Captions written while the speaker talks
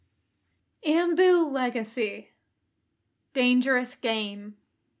Anbu Legacy. Dangerous Game.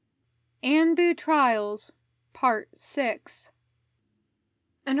 Anbu Trials, Part 6.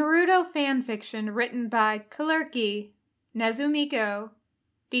 A Naruto fanfiction written by Kalurki, Nezumiko,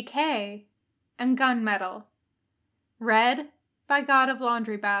 DK, and Gunmetal. Read by God of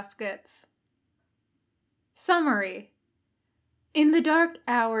Laundry Baskets. Summary. In the dark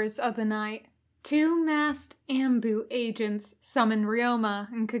hours of the night, two masked Anbu agents summon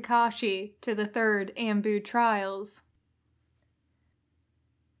Ryoma and Kakashi to the third Anbu trials.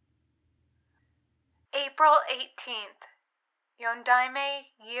 April 18th, Yondaime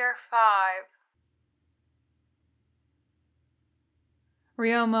Year 5.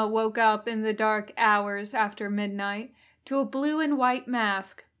 Ryoma woke up in the dark hours after midnight to a blue and white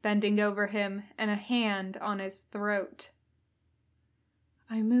mask bending over him and a hand on his throat.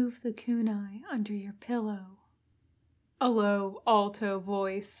 I move the kunai under your pillow, a low alto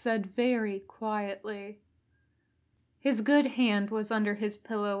voice said very quietly. His good hand was under his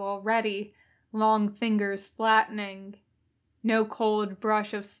pillow already, long fingers flattening. No cold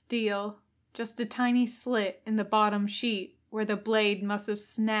brush of steel, just a tiny slit in the bottom sheet where the blade must have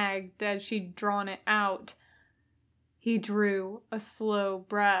snagged as she'd drawn it out. He drew a slow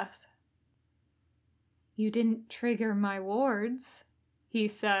breath. You didn't trigger my wards, he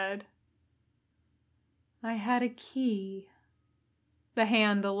said. I had a key. The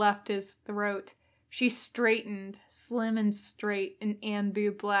hand left his throat. She straightened, slim and straight in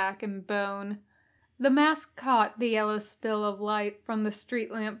Anbu black and bone. The mask caught the yellow spill of light from the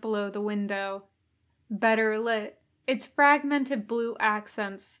street lamp below the window. Better lit, its fragmented blue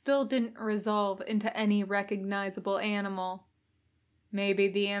accents still didn't resolve into any recognizable animal. Maybe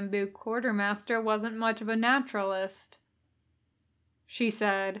the Anbu quartermaster wasn't much of a naturalist. She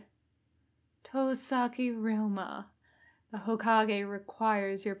said, Tosaki Ryoma, the Hokage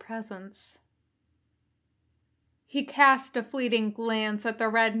requires your presence. He cast a fleeting glance at the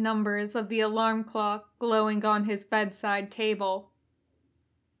red numbers of the alarm clock glowing on his bedside table.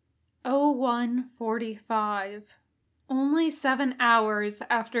 01:45. Only 7 hours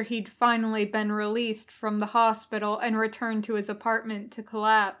after he'd finally been released from the hospital and returned to his apartment to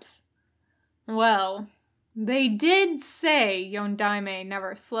collapse. Well, they did say Yondaime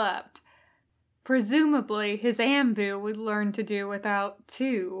never slept. Presumably his Anbu would learn to do without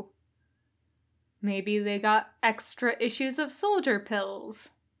too. Maybe they got extra issues of soldier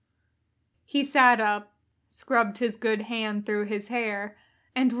pills. He sat up, scrubbed his good hand through his hair,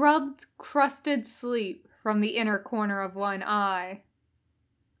 and rubbed crusted sleep from the inner corner of one eye.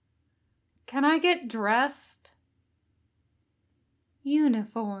 Can I get dressed?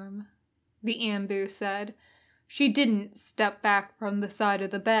 Uniform, the Anbu said. She didn't step back from the side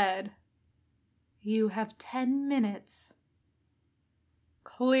of the bed. You have 10 minutes.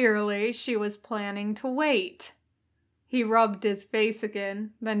 Clearly, she was planning to wait. He rubbed his face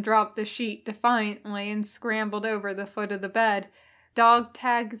again, then dropped the sheet defiantly and scrambled over the foot of the bed, dog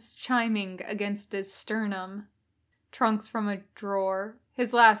tags chiming against his sternum. Trunks from a drawer,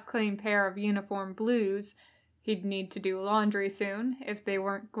 his last clean pair of uniform blues. He'd need to do laundry soon, if they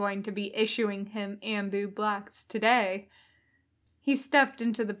weren't going to be issuing him Anbu blacks today. He stepped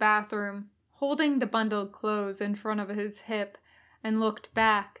into the bathroom, holding the bundled clothes in front of his hip, and looked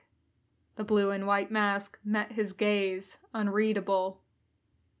back. The blue and white mask met his gaze, unreadable.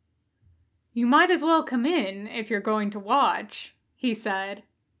 You might as well come in if you're going to watch, he said.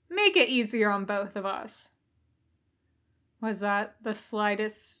 Make it easier on both of us. Was that the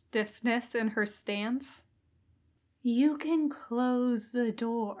slightest stiffness in her stance? You can close the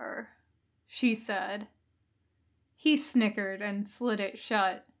door, she said. He snickered and slid it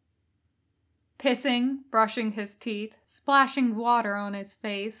shut. Pissing, brushing his teeth, splashing water on his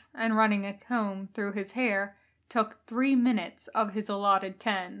face, and running a comb through his hair took 3 minutes of his allotted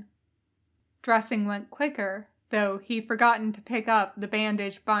 10. Dressing went quicker, though he'd forgotten to pick up the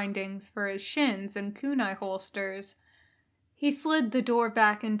bandage bindings for his shins and kunai holsters. He slid the door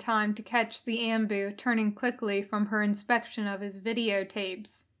back in time to catch the Anbu turning quickly from her inspection of his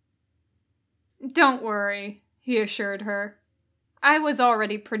videotapes. Don't worry, he assured her. I was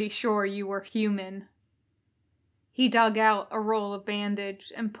already pretty sure you were human. He dug out a roll of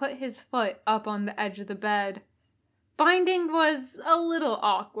bandage and put his foot up on the edge of the bed. Binding was a little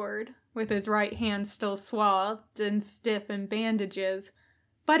awkward, with his right hand still swathed and stiff in bandages,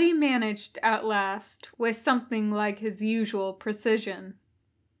 but he managed at last with something like his usual precision.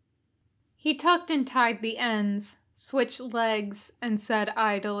 He tucked and tied the ends, switched legs, and said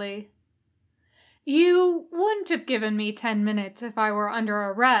idly, You wouldn't have given me 10 minutes if I were under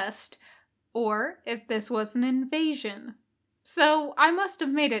arrest, or if this was an invasion. So I must have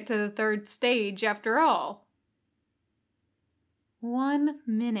made it to the third stage after all. 1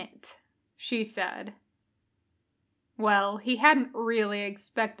 minute, she said. Well, he hadn't really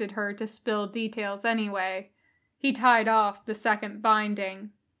expected her to spill details anyway. He tied off the second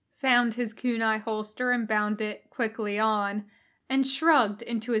binding, found his kunai holster and bound it quickly on, and shrugged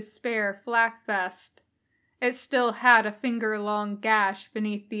into his spare flak vest. It still had a finger-long gash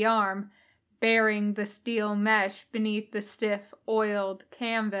beneath the arm, bearing the steel mesh beneath the stiff, oiled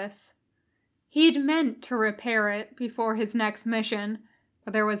canvas. He'd meant to repair it before his next mission,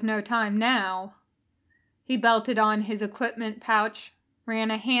 but there was no time now. He belted on his equipment pouch,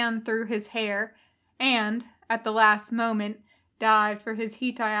 ran a hand through his hair, and, at the last moment, dived for his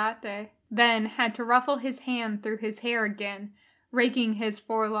hitayate, then had to ruffle his hand through his hair again, raking his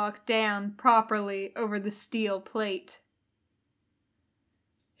forelock down properly over the steel plate.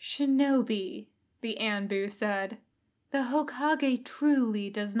 "Shinobi," the Anbu said, "the Hokage truly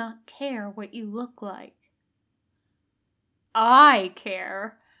does not care what you look like." "I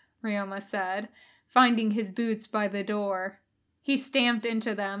care," Ryoma said, finding his boots by the door. He stamped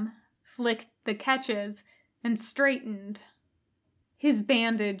into them, flicked the catches, and straightened. His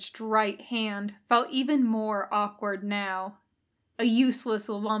bandaged right hand felt even more awkward now. A useless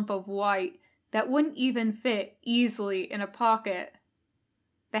lump of white that wouldn't even fit easily in a pocket.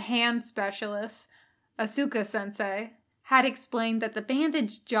 The hand specialist, Asuka-sensei, had explained that the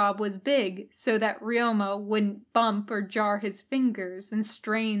bandage job was big so that Ryoma wouldn't bump or jar his fingers and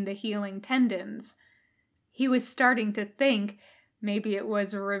strain the healing tendons. He was starting to think maybe it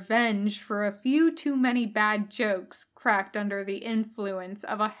was revenge for a few too many bad jokes cracked under the influence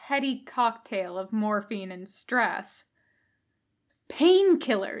of a heady cocktail of morphine and stress.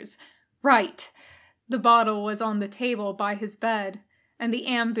 Painkillers! Right! The bottle was on the table by his bed, and the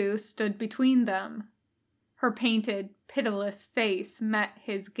Anbu stood between them. Her painted, pitiless face met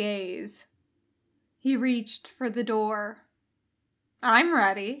his gaze. He reached for the door. "I'm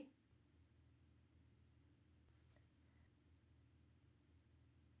ready."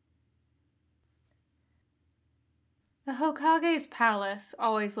 The Hokage's palace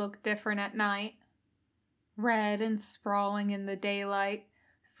always looked different at night. Red and sprawling in the daylight,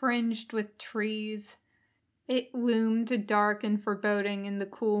 fringed with trees. It loomed dark and foreboding in the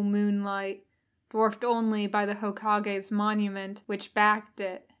cool moonlight, dwarfed only by the Hokage's monument which backed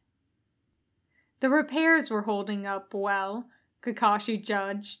it. The repairs were holding up well, Kakashi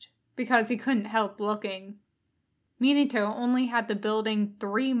judged, because he couldn't help looking. Minato only had the building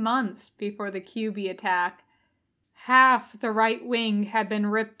 3 months before the Kyuubi attack. Half the right wing had been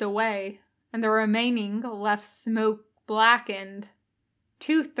ripped away, and the remaining left smoke-blackened.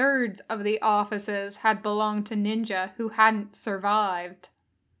 2/3 of the offices had belonged to ninja who hadn't survived.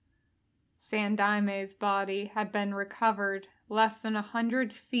 Sandaime's body had been recovered less than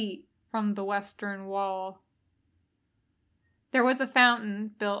 100 feet from the western wall. There was a fountain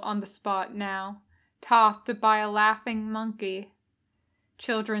built on the spot now, topped by a laughing monkey.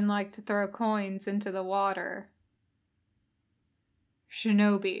 Children liked to throw coins into the water.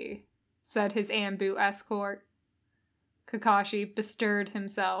 "Shinobi," said his Anbu escort. Kakashi bestirred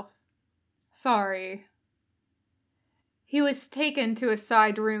himself. "Sorry." He was taken to a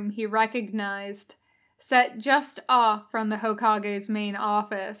side room he recognized, set just off from the Hokage's main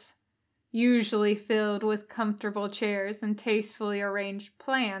office, usually filled with comfortable chairs and tastefully arranged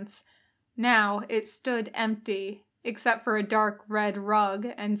plants. Now it stood empty, except for a dark red rug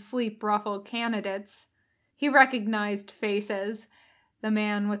and sleep-ruffled candidates. He recognized faces: the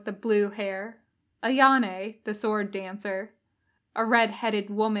man with the blue hair, Ayane, the sword dancer, a red-headed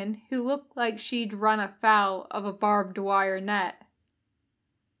woman who looked like she'd run afoul of a barbed wire net.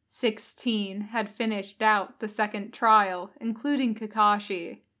 16 had finished out the second trial, including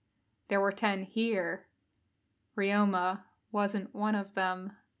Kakashi. There were 10 here. Ryoma wasn't one of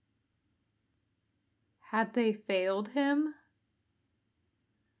them. Had they failed him?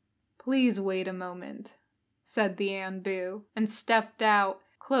 "Please wait a moment," said the Anbu, and stepped out,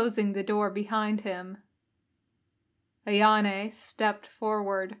 closing the door behind him. Ayane stepped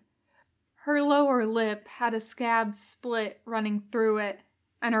forward. Her lower lip had a scab split running through it,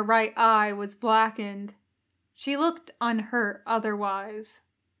 and her right eye was blackened. She looked unhurt otherwise.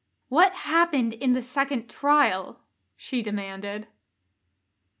 "What happened in the second trial?" she demanded.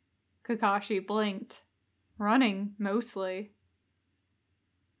 Kakashi blinked. "Running, mostly."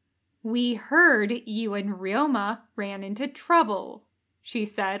 "We heard you and Ryoma ran into trouble," she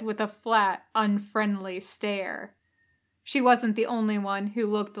said with a flat, unfriendly stare. She wasn't the only one who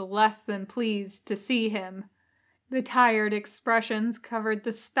looked less than pleased to see him. The tired expressions covered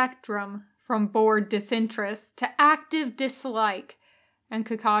the spectrum, from bored disinterest to active dislike, and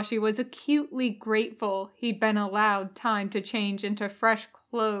Kakashi was acutely grateful he'd been allowed time to change into fresh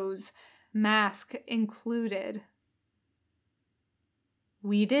clothes, mask included.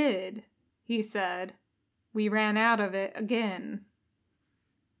 "We did," he said. "We ran out of it again."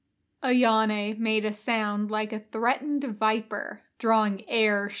 Ayane made a sound like a threatened viper, drawing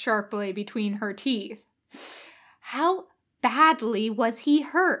air sharply between her teeth. "How badly was he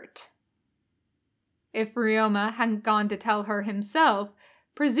hurt?" If Ryoma hadn't gone to tell her himself,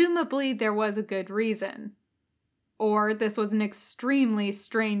 presumably there was a good reason. Or this was an extremely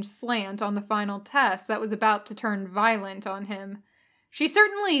strange slant on the final test that was about to turn violent on him. She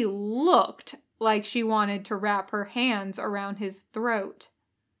certainly looked like she wanted to wrap her hands around his throat.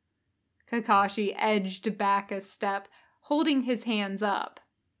 Kakashi edged back a step, holding his hands up.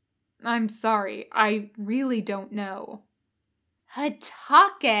 "I'm sorry, I really don't know."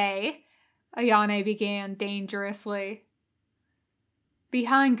 "Hatake!" Ayane began dangerously.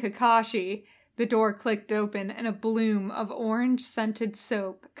 Behind Kakashi, the door clicked open and a bloom of orange-scented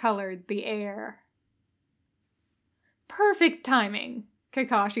soap colored the air. "Perfect timing,"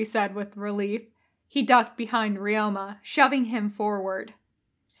 Kakashi said with relief. He ducked behind Ryoma, shoving him forward.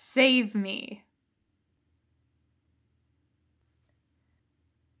 "Save me."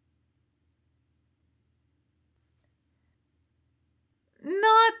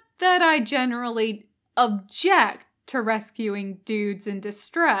 "Not that I generally object to rescuing dudes in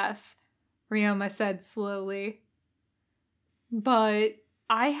distress," Ryoma said slowly. "But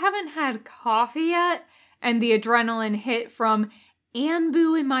I haven't had coffee yet, and the adrenaline hit from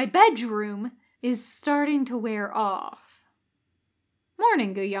Anbu in my bedroom is starting to wear off."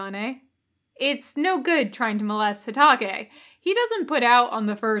 "Morning, Ayane. It's no good trying to molest Hatake. He doesn't put out on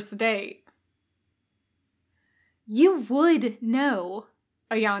the first date." "You would know,"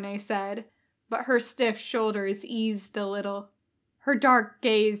 Ayane said, but her stiff shoulders eased a little. Her dark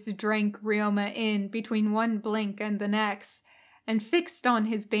gaze drank Ryoma in between one blink and the next, and fixed on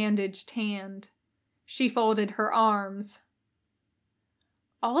his bandaged hand. She folded her arms.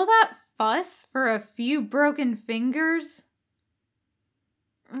 "All that fuss for a few broken fingers?"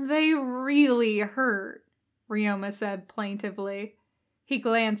 "They really hurt," Ryoma said plaintively. He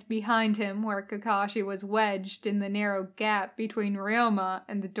glanced behind him where Kakashi was wedged in the narrow gap between Ryoma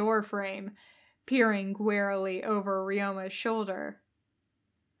and the doorframe, peering warily over Ryoma's shoulder.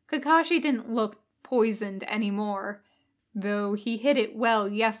 Kakashi didn't look poisoned anymore, though he hit it well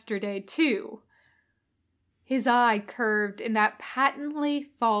yesterday too. His eye curved in that patently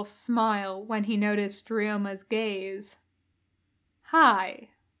false smile when he noticed Ryoma's gaze. "Hi."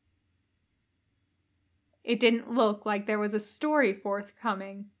 It didn't look like there was a story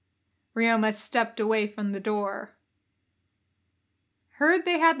forthcoming. Ryoma stepped away from the door. "Heard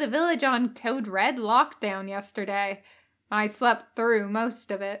they had the village on Code Red lockdown yesterday. I slept through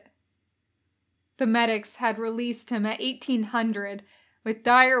most of it." The medics had released him at 1800, with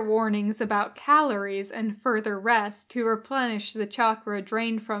dire warnings about calories and further rest to replenish the chakra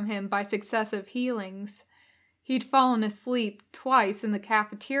drained from him by successive healings. He'd fallen asleep twice in the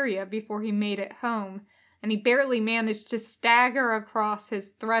cafeteria before he made it home, and he barely managed to stagger across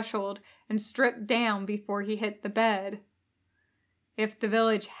his threshold and strip down before he hit the bed. If the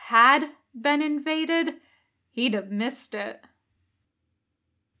village had been invaded, he'd have missed it.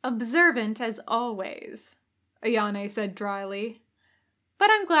 "Observant as always," Ayane said dryly. "But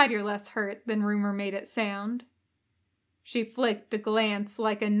I'm glad you're less hurt than rumor made it sound." She flicked a glance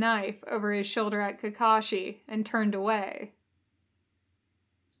like a knife over his shoulder at Kakashi and turned away.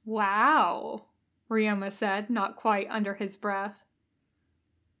 "Wow," Ryoma said, not quite under his breath.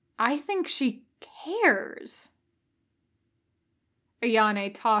 "I think she cares."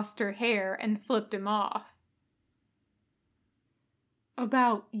 Ayane tossed her hair and flipped him off.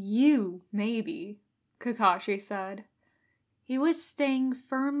 "About you, maybe," Kakashi said. He was staying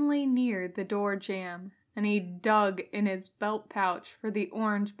firmly near the door jamb, and he dug in his belt pouch for the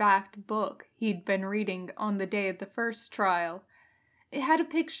orange-backed book he'd been reading on the day of the first trial. It had a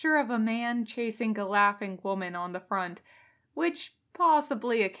picture of a man chasing a laughing woman on the front, which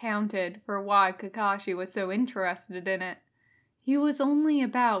possibly accounted for why Kakashi was so interested in it. He was only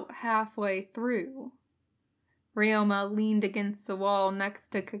about halfway through. Ryoma leaned against the wall next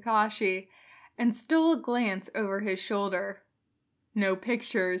to Kakashi and stole a glance over his shoulder. "No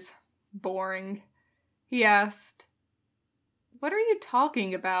pictures. Boring." He asked, "What are you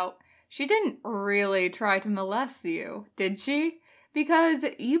talking about? She didn't really try to molest you, did she? Because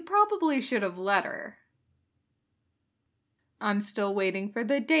you probably should have let her." "I'm still waiting for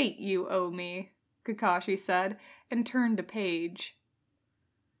the date you owe me," Kakashi said, and turned a page.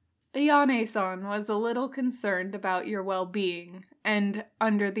 Ayane-san was a little concerned about your well-being, and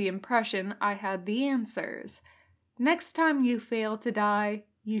under the impression I had the answers. Next time you fail to die,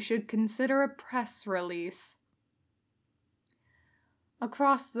 you should consider a press release.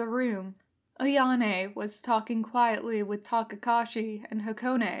 Across the room, Ayane was talking quietly with Takakashi and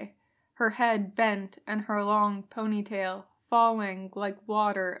Hakone, her head bent and her long ponytail falling like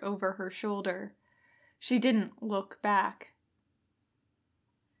water over her shoulder. She didn't look back.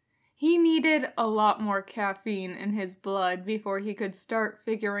 He needed a lot more caffeine in his blood before he could start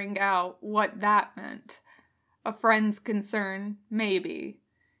figuring out what that meant. A friend's concern, maybe.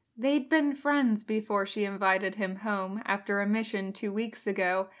 They'd been friends before she invited him home after a mission 2 weeks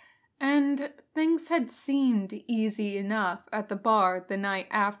ago, and things had seemed easy enough at the bar the night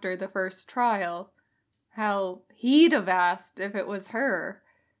after the first trial. Hell, he'd have asked if it was her.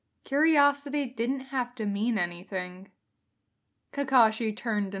 Curiosity didn't have to mean anything. Kakashi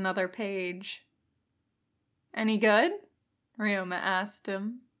turned another page. "Any good?" Ryoma asked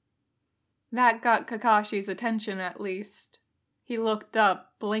him. That got Kakashi's attention at least. He looked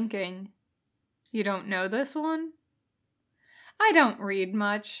up, blinking. "You don't know this one?" "I don't read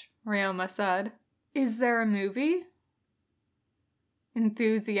much," Ryoma said. "Is there a movie?"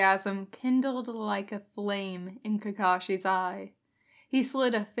 Enthusiasm kindled like a flame in Kakashi's eye. He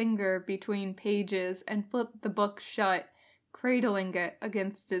slid a finger between pages and flipped the book shut, cradling it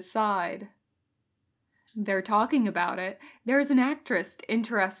against his side. "They're talking about it. There's an actress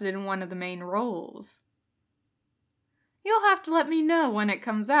interested in one of the main roles." "You'll have to let me know when it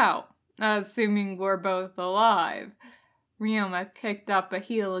comes out, assuming we're both alive." Ryoma kicked up a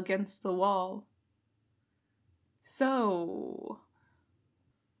heel against the wall. "So,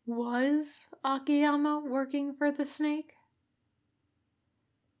 was Akiyama working for the snake?"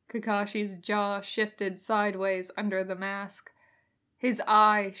 Kakashi's jaw shifted sideways under the mask. His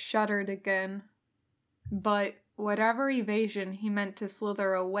eye shuddered again. But whatever evasion he meant to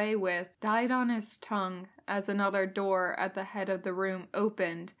slither away with died on his tongue as another door at the head of the room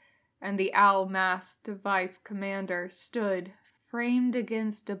opened, and the owl-masked vice commander stood, framed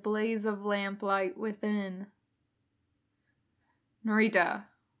against a blaze of lamplight within. "Narita,"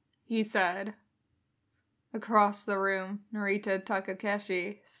 he said. Across the room, Narita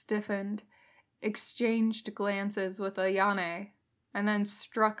Takakeshi stiffened, exchanged glances with Ayane, and then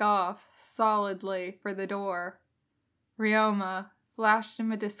struck off solidly for the door. Ryoma flashed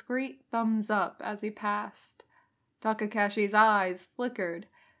him a discreet thumbs up as he passed. Takakeshi's eyes flickered,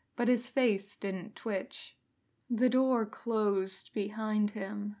 but his face didn't twitch. The door closed behind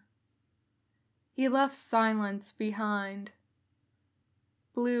him. He left silence behind.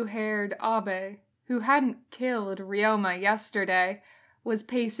 Blue-haired Abe, who hadn't killed Ryoma yesterday, was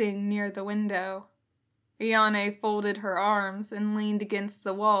pacing near the window. Ayane folded her arms and leaned against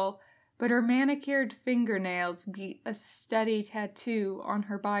the wall, but her manicured fingernails beat a steady tattoo on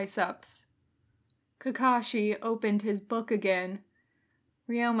her biceps. Kakashi opened his book again.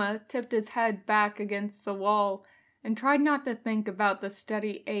 Ryoma tipped his head back against the wall and tried not to think about the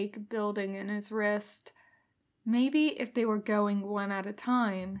steady ache building in his wrist. Maybe if they were going one at a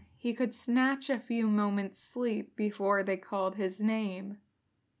time, he could snatch a few moments' sleep before they called his name.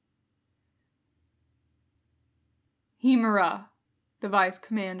 "Himura," the vice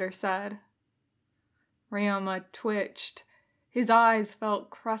commander said. Ryoma twitched. His eyes felt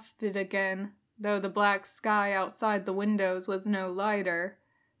crusted again, though the black sky outside the windows was no lighter.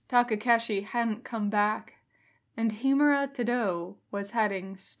 Takakeshi hadn't come back, and Himura Tado was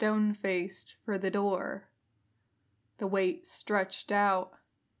heading stone-faced for the door. The wait stretched out.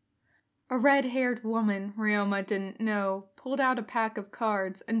 A red-haired woman Ryoma didn't know pulled out a pack of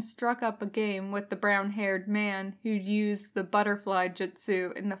cards and struck up a game with the brown-haired man who'd used the butterfly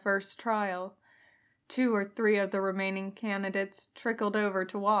jutsu in the first trial. 2 or 3 of the remaining candidates trickled over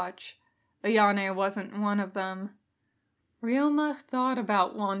to watch. Ayane wasn't one of them. Ryoma thought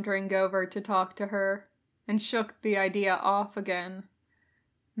about wandering over to talk to her, and shook the idea off again.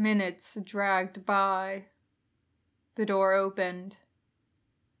 Minutes dragged by. The door opened.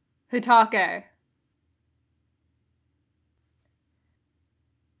 "Hitake!"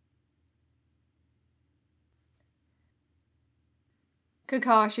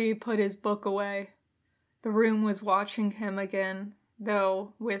 Kakashi put his book away. The room was watching him again,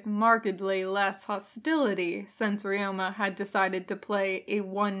 though with markedly less hostility since Ryoma had decided to play a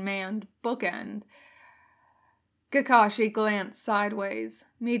one-man bookend. Kakashi glanced sideways,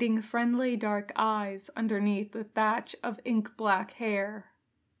 meeting friendly dark eyes underneath the thatch of ink-black hair.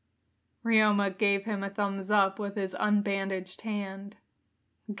 Ryoma gave him a thumbs up with his unbandaged hand.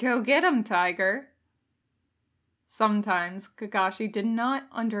 "Go get him, Tiger." Sometimes Kakashi did not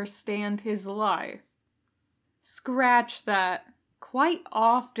understand his life. Scratch that. Quite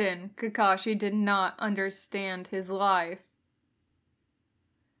often, Kakashi did not understand his life.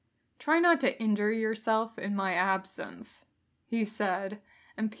 "Try not to injure yourself in my absence," he said,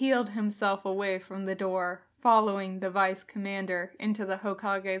 and peeled himself away from the door, following the vice commander into the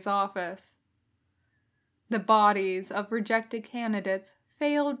Hokage's office. The bodies of rejected candidates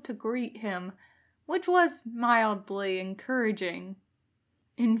failed to greet him, which was mildly encouraging.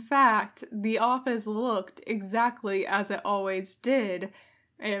 In fact, the office looked exactly as it always did,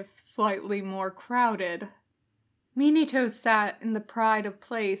 if slightly more crowded. Minato sat in the pride of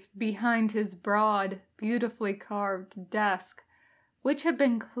place behind his broad, beautifully carved desk, which had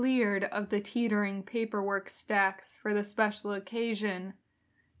been cleared of the teetering paperwork stacks for the special occasion.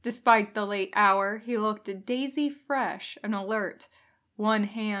 Despite the late hour, he looked daisy fresh and alert, one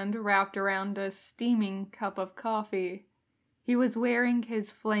hand wrapped around a steaming cup of coffee. He was wearing his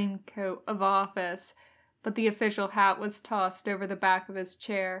flame coat of office, but the official hat was tossed over the back of his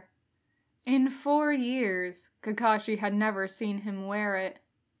chair. In 4 years, Kakashi had never seen him wear it.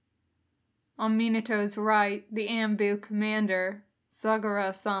 On Minato's right, the Anbu commander,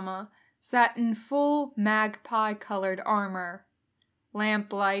 Sagara-sama, sat in full magpie-colored armor.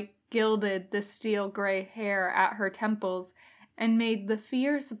 Lamplight gilded the steel-gray hair at her temples and made the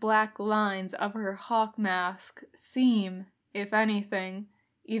fierce black lines of her hawk mask seem, if anything,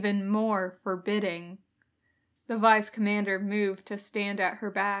 even more forbidding. The vice-commander moved to stand at her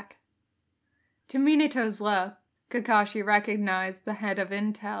back. To Minato's left, Kakashi recognized the head of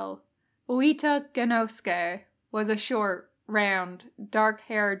Intel. Uita Genosuke was a short, round,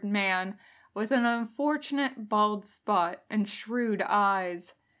 dark-haired man with an unfortunate bald spot and shrewd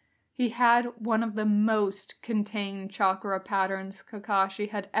eyes. He had one of the most contained chakra patterns Kakashi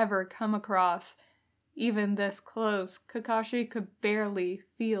had ever come across. Even this close, Kakashi could barely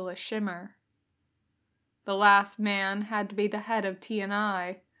feel a shimmer. The last man had to be the head of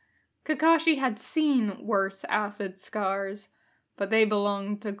T&I. Kakashi had seen worse acid scars, but they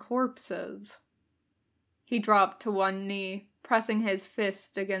belonged to corpses. He dropped to one knee, pressing his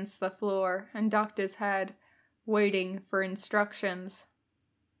fist against the floor, and ducked his head, waiting for instructions.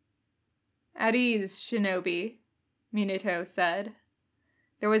 "At ease, shinobi," Minato said.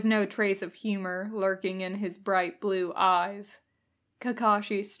 There was no trace of humor lurking in his bright blue eyes.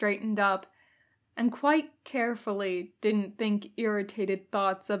 Kakashi straightened up, and quite carefully didn't think irritated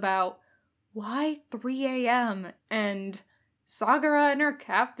thoughts about why 3 a.m. and Sagara and her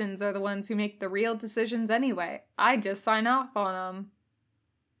captains are the ones who make the real decisions anyway. I just sign off on them.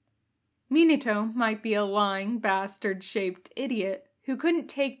 Minato might be a lying, bastard-shaped idiot who couldn't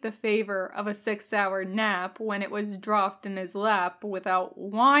take the favor of a 6-hour nap when it was dropped in his lap without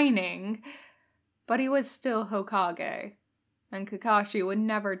whining, but he was still Hokage, and Kakashi would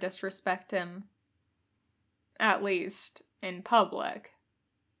never disrespect him. At least, in public.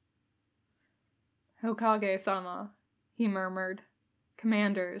 "Hokage-sama," he murmured.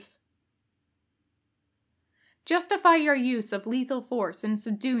 "Commanders." "Justify your use of lethal force in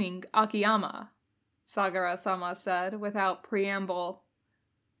subduing Akiyama," Sagara-sama said without preamble.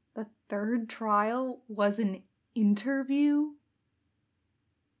 The third trial was an interview?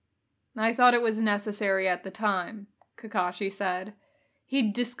 "I thought it was necessary at the time," Kakashi said.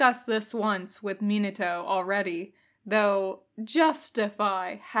 He'd discussed this once with Minato already, though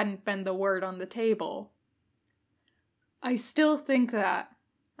justify hadn't been the word on the table. "I still think that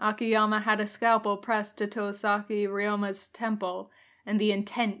Akiyama had a scalpel pressed to Tosaki Ryoma's temple, and the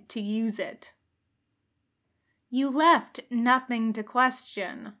intent to use it." "You left nothing to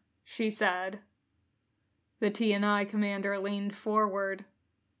question," she said. The T&I commander leaned forward.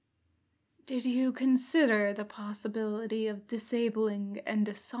 "Did you consider the possibility of disabling and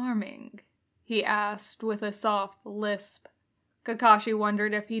disarming?" he asked with a soft lisp. Kakashi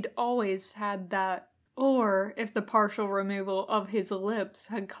wondered if he'd always had that, or if the partial removal of his lips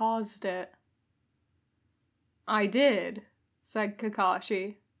had caused it. "I did," said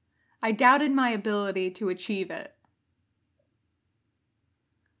Kakashi. "I doubted my ability to achieve it."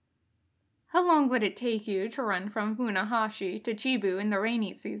 "How long would it take you to run from Funahashi to Chibu in the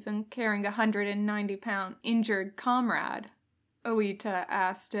rainy season carrying a 190-pound injured comrade?" Oita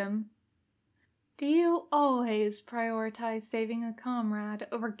asked him. "Do you always prioritize saving a comrade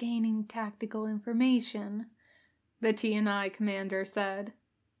over gaining tactical information?" the T&I commander said.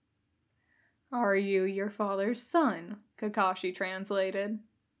 "Are you your father's son?" Kakashi translated.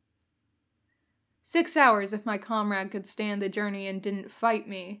 6 hours if my comrade could stand the journey and didn't fight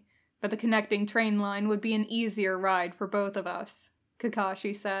me, but the connecting train line would be an easier ride for both of us,"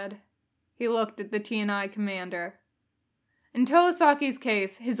 Kakashi said. He looked at the T&I commander. In Towasaki's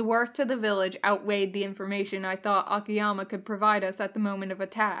case, his worth to the village outweighed the information I thought Akiyama could provide us at the moment of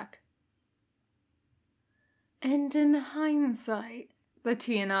attack. And in hindsight, the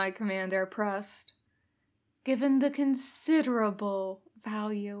TNI commander pressed, given the considerable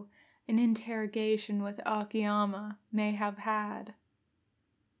value an interrogation with Akiyama may have had.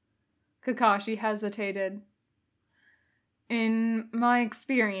 Kakashi hesitated. In my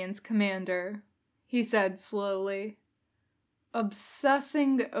experience, Commander, he said slowly,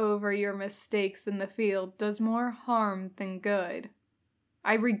 obsessing over your mistakes in the field does more harm than good.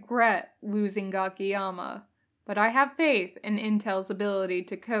 I regret losing Akiyama, but I have faith in Intel's ability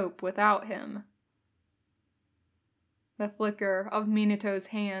to cope without him. The flicker of Minato's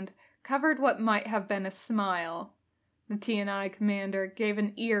hand covered what might have been a smile. The TNI commander gave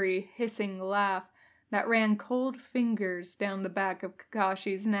an eerie, hissing laugh that ran cold fingers down the back of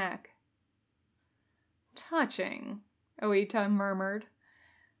Kakashi's neck. Touching, Oita murmured.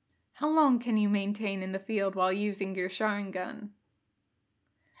 How long can you maintain in the field while using your Sharingan?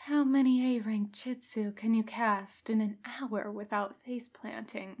 How many A-rank Jitsu can you cast in an hour without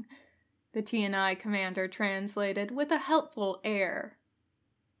face-planting? The TNI commander translated with a helpful air.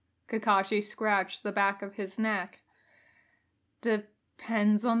 Kakashi scratched the back of his neck.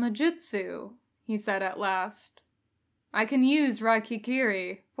 Depends on the jutsu, he said at last. I can use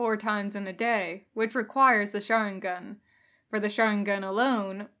Raikikiri 4 times in a day, which requires a Sharingan. For the Sharingan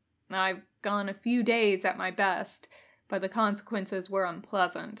alone, I've gone a few days at my best, but the consequences were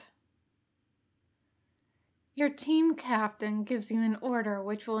unpleasant. Your team captain gives you an order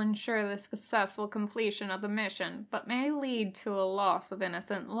which will ensure the successful completion of the mission, but may lead to a loss of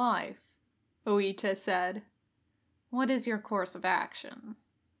innocent life, Oita said. What is your course of action?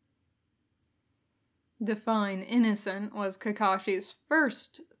 Define innocent was Kakashi's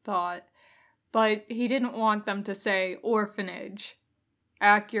first thought, but he didn't want them to say orphanage.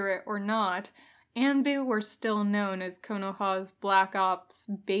 Accurate or not, Anbu were still known as Konoha's Black Ops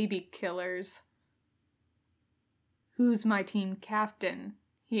baby killers. Who's my team captain?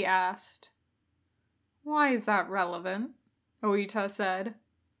 He asked. Why is that relevant? Oita said.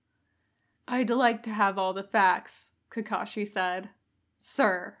 I'd like to have all the facts, Kakashi said.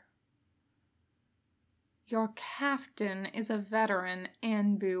 Sir. Your captain is a veteran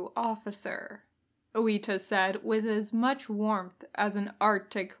Anbu officer, Oita said with as much warmth as an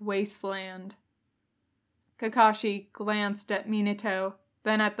Arctic wasteland. Kakashi glanced at Minato,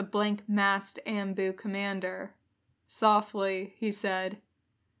 then at the blank-masked Anbu commander. Softly, he said,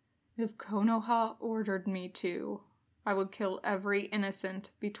 If Konoha ordered me to, I would kill every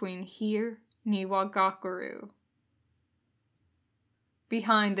innocent between here and Iwagakure.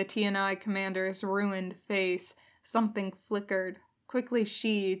 Behind the TNI commander's ruined face, something flickered, quickly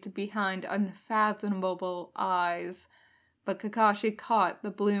sheathed behind unfathomable eyes, but Kakashi caught the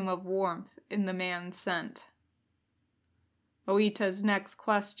bloom of warmth in the man's scent. Oita's next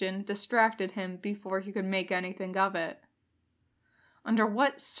question distracted him before he could make anything of it. Under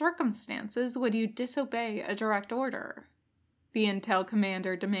what circumstances would you disobey a direct order? The Intel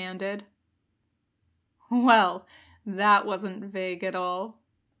commander demanded. Well, that wasn't vague at all.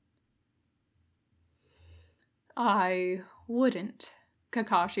 I wouldn't,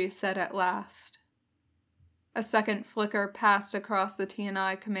 Kakashi said at last. A second flicker passed across the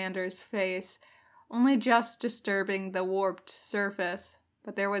TNI commander's face, only just disturbing the warped surface,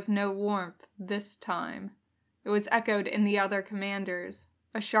 but there was no warmth this time. It was echoed in the other commanders,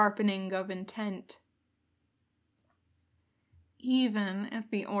 a sharpening of intent. Even if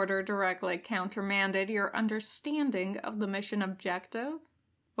the order directly countermanded your understanding of the mission objective?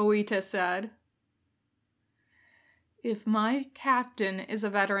 Oita said. If my captain is a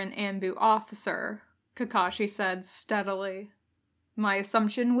veteran Anbu officer, Kakashi said steadily, my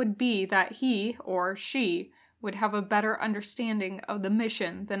assumption would be that he, or she, would have a better understanding of the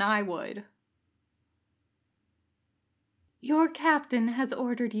mission than I would. Your captain has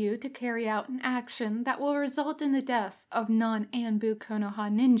ordered you to carry out an action that will result in the deaths of non-Anbu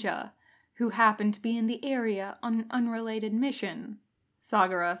Konoha ninja, who happen to be in the area on an unrelated mission,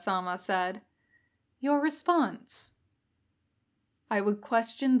 Sagara-sama said. Your response? I would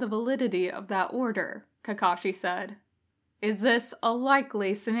question the validity of that order, Kakashi said. Is this a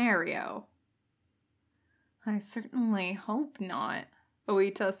likely scenario? I certainly hope not,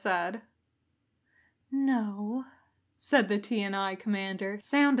 Oita said. No, said the TNI commander,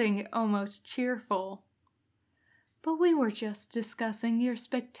 sounding almost cheerful. But we were just discussing your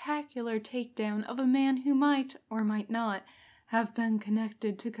spectacular takedown of a man who might, or might not, have been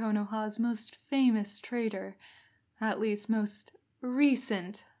connected to Konoha's most famous traitor, at least most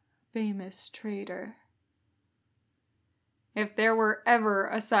recent famous traitor. If there were ever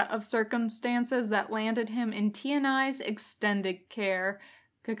a set of circumstances that landed him in Tianai's extended care,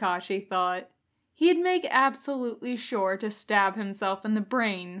 Kakashi thought, he'd make absolutely sure to stab himself in the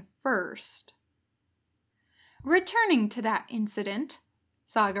brain first. Returning to that incident,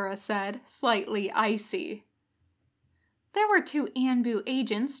 Sagara said, slightly icy. There were 2 Anbu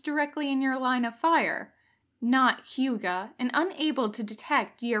agents directly in your line of fire, not Hyuga, and unable to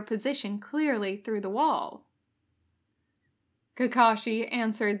detect your position clearly through the wall. Kakashi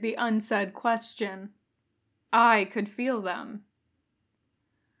answered the unsaid question. I could feel them.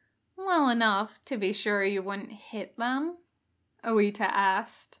 Well enough to be sure you wouldn't hit them? Oita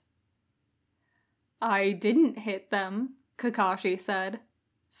asked. I didn't hit them, Kakashi said.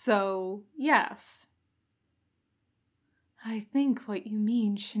 So, yes. I think what you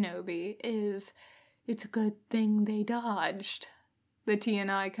mean, Shinobi, is it's a good thing they dodged, the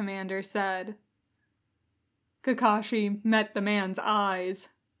TNI commander said. Kakashi met the man's eyes.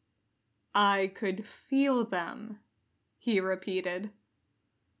 I could feel them, he repeated.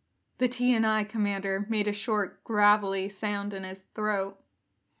 The TNI commander made a short, gravelly sound in his throat.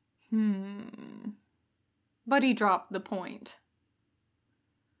 But he dropped the point.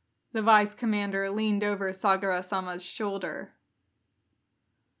 The vice commander leaned over Sagara-sama's shoulder.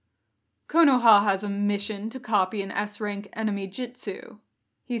 Konoha has a mission to copy an S-rank enemy jutsu,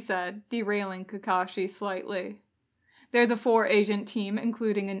 he said, derailing Kakashi slightly. There's a 4-agent team,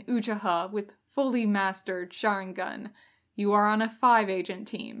 including an Uchiha with fully mastered Sharingan. You are on a 5-agent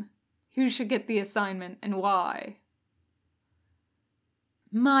team. Who should get the assignment and why?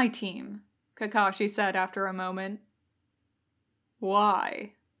 My team, Kakashi said after a moment.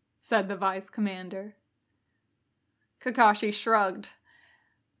 Why? Said the vice commander. Kakashi shrugged.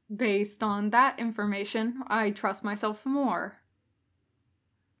 Based on that information, I trust myself more.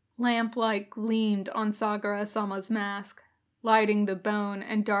 Lamplight gleamed on Sagara-sama's mask, lighting the bone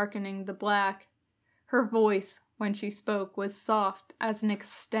and darkening the black. Her voice, when she spoke, was soft as an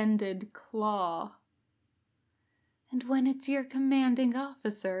extended claw. And when it's your commanding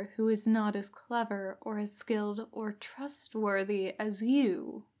officer who is not as clever or as skilled or trustworthy as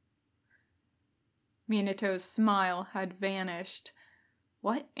you. Minato's smile had vanished.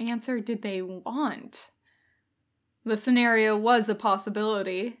 What answer did they want? The scenario was a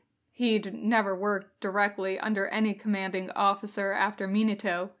possibility. He'd never worked directly under any commanding officer after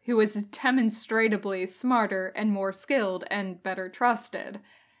Minato, who was demonstrably smarter and more skilled and better trusted.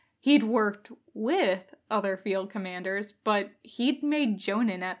 He'd worked with other field commanders, but he'd made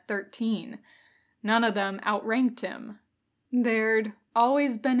Jonin at 13. None of them outranked him. There'd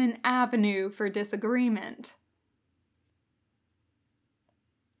always been an avenue for disagreement.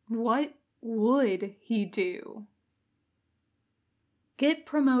 What would he do? Get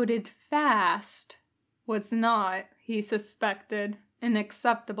promoted fast was not, he suspected, an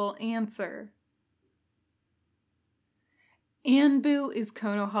acceptable answer. Anbu is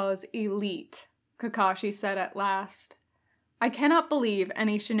Konoha's elite, Kakashi said at last. I cannot believe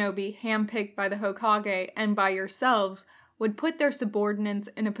any shinobi handpicked by the Hokage and by yourselves would put their subordinates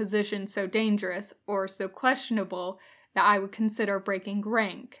in a position so dangerous or so questionable that I would consider breaking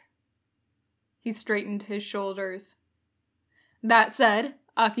rank. He straightened his shoulders. That said,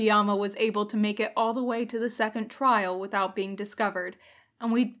 Akiyama was able to make it all the way to the second trial without being discovered,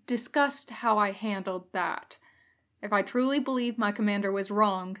 and we discussed how I handled that. If I truly believe my commander was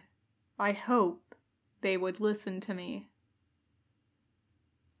wrong, I hope they would listen to me.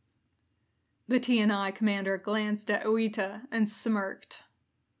 The TNI commander glanced at Oita and smirked.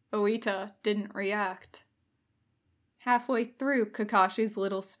 Oita didn't react. Halfway through Kakashi's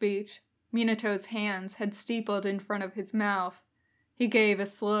little speech, Minato's hands had steepled in front of his mouth. He gave a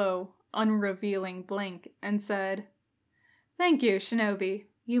slow, unrevealing blink and said, Thank you, Shinobi.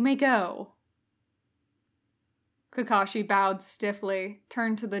 You may go. Kakashi bowed stiffly,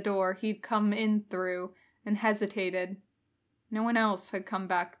 turned to the door he'd come in through, and hesitated. No one else had come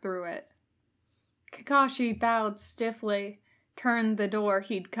back through it. Kakashi bowed stiffly, turned the door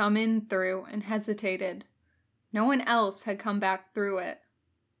he'd come in through, and hesitated. No one else had come back through it.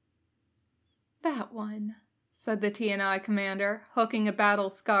 That one, said the TNI commander, hooking a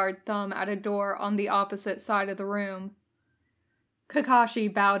battle-scarred thumb at a door on the opposite side of the room.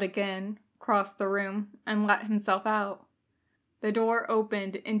 Kakashi bowed again, crossed the room, and let himself out. The door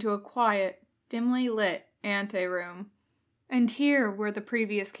opened into a quiet, dimly lit anteroom, and here were the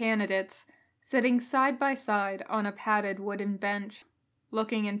previous candidates, sitting side by side on a padded wooden bench,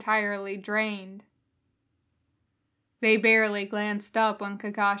 looking entirely drained. They barely glanced up when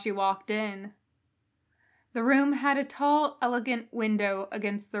Kakashi walked in. The room had a tall, elegant window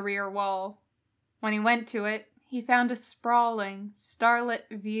against the rear wall. When he went to it, he found a sprawling, starlit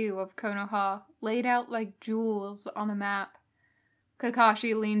view of Konoha laid out like jewels on a map.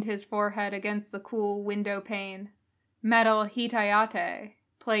 Kakashi leaned his forehead against the cool window pane, metal hitayate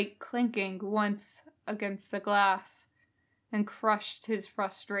plate clinking once against the glass, and crushed his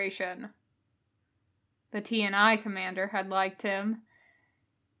frustration. The T&I commander had liked him.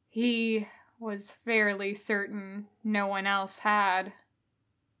 He was fairly certain no one else had.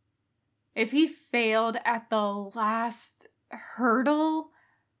 If he failed at the last hurdle,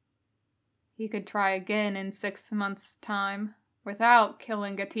 he could try again in 6 months' time without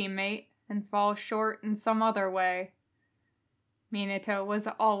killing a teammate and fall short in some other way. Minato was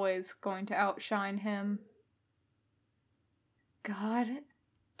always going to outshine him. God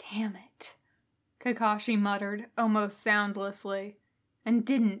damn it, Kakashi muttered almost soundlessly, and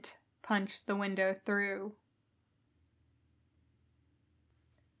didn't punch the window through.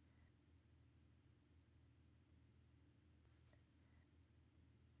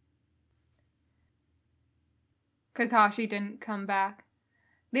 Kakashi didn't come back.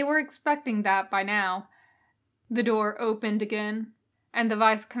 They were expecting that by now. The door opened again, and the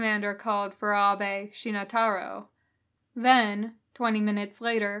vice commander called for Abe Shinotaro. Then, 20 minutes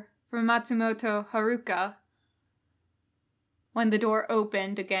later, for Matsumoto Haruka. When the door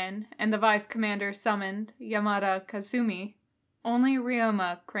opened again and the vice commander summoned Yamada Kasumi, only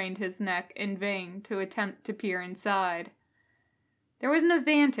Ryoma craned his neck in vain to attempt to peer inside. There was an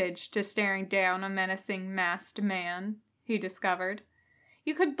advantage to staring down a menacing masked man, he discovered.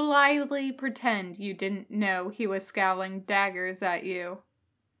 You could blithely pretend you didn't know he was scowling daggers at you.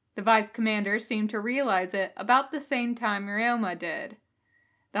 The vice commander seemed to realize it about the same time Ryoma did.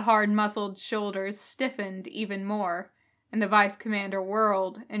 The hard-muscled shoulders stiffened even more, and the vice commander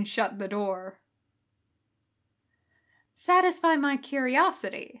whirled and shut the door. "Satisfy my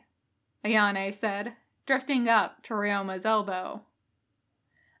curiosity," Ayane said, drifting up to Ryoma's elbow.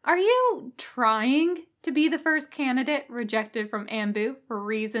 "Are you trying to be the first candidate rejected from Anbu for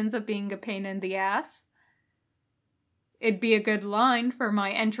reasons of being a pain in the ass?" "It'd be a good line for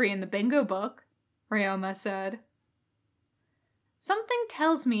my entry in the bingo book," Ryoma said. "Something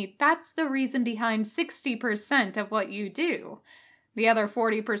tells me that's the reason behind 60% of what you do. The other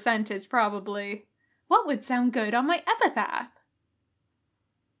 40% is probably, what would sound good on my epitaph?"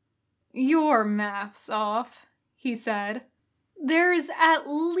 "Your math's off," he said. "There's at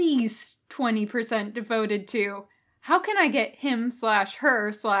least 20% devoted to, how can I get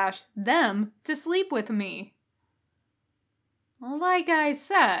him/her/them to sleep with me?" "Like I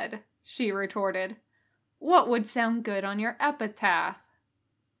said," she retorted, "what would sound good on your epitaph?"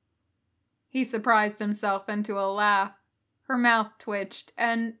 He surprised himself into a laugh. Her mouth twitched,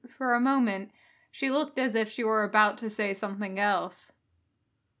 and, for a moment, she looked as if she were about to say something else.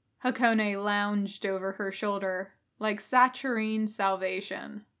 Hakone lounged over her shoulder, like Saturine's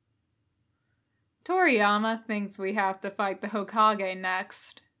salvation. "Toriyama thinks we have to fight the Hokage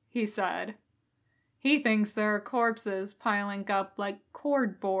next," he said. "He thinks there are corpses piling up like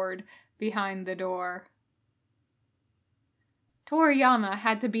cordboard behind the door." Toriyama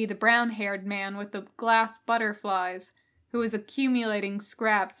had to be the brown-haired man with the glass butterflies, who was accumulating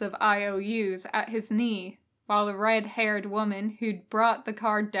scraps of IOUs at his knee, while the red-haired woman who'd brought the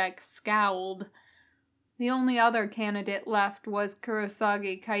card deck scowled. The only other candidate left was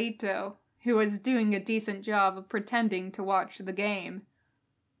Kurosagi Kaito, who was doing a decent job of pretending to watch the game.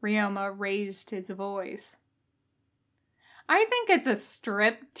 Ryoma raised his voice. "I think it's a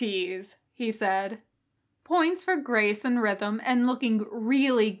strip tease," he said. "Points for grace and rhythm and looking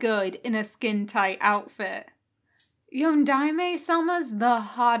really good in a skin-tight outfit. Yondaime-sama's the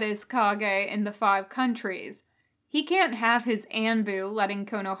hottest Kage in the 5 countries. He can't have his Anbu letting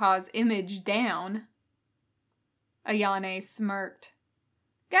Konoha's image down." Ayane smirked.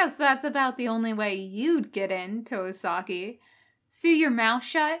 "Guess that's about the only way you'd get in, Tosaki. Sew your mouth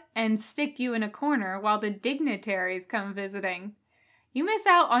shut and stick you in a corner while the dignitaries come visiting. You miss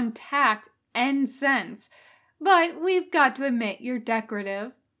out on tact and sense, but we've got to admit you're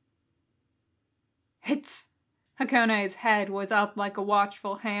decorative." Hakone's head was up like a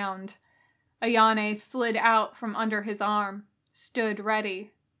watchful hound. Ayane slid out from under his arm, stood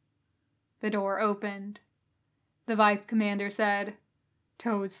ready. The door opened. The vice commander said,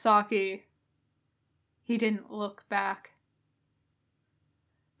 "Tosaki." He didn't look back.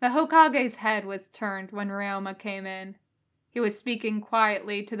 The Hokage's head was turned when Ryoma came in. He was speaking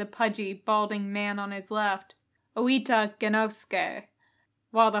quietly to the pudgy, balding man on his left, Oita Genosuke,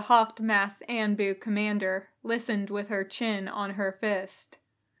 while the hawk-masked Anbu commander listened with her chin on her fist.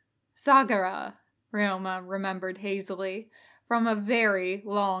 Sagara, Ryoma remembered hazily, from a very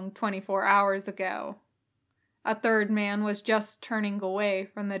long 24 hours ago. A third man was just turning away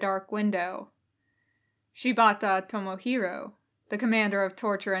from the dark window. Shibata Tomohiro, the commander of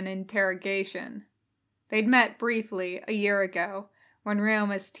torture and interrogation. They'd met briefly a year ago, when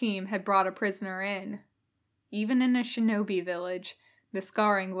Ryoma's team had brought a prisoner in. Even in a shinobi village, the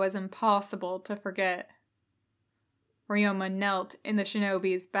scarring was impossible to forget. Ryoma knelt in the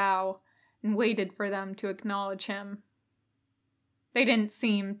shinobi's bow and waited for them to acknowledge him. They didn't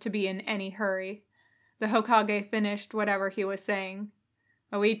seem to be in any hurry. The Hokage finished whatever he was saying.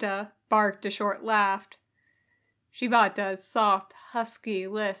 Oita barked a short laugh. Shibata's soft, husky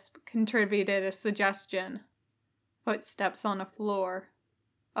lisp contributed a suggestion. Footsteps on a floor.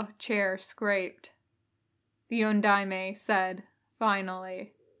 A chair scraped. The Yondaime said,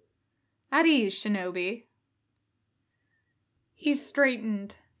 finally, "At ease, shinobi." He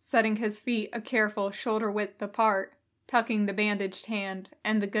straightened, setting his feet a careful shoulder-width apart, tucking the bandaged hand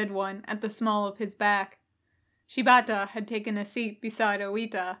and the good one at the small of his back. Shibata had taken a seat beside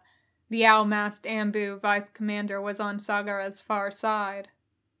Oita. The owl-masked Anbu vice commander was on Sagara's far side.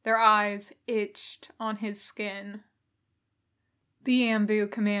 Their eyes itched on his skin. The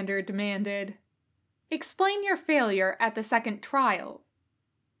Anbu commander demanded, "Explain your failure at the second trial."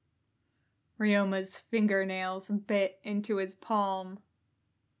 Ryoma's fingernails bit into his palm.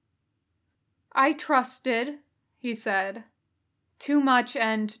 "I trusted," he said. "Too much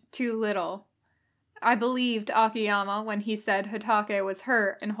and too little. I believed Akiyama when he said Hatake was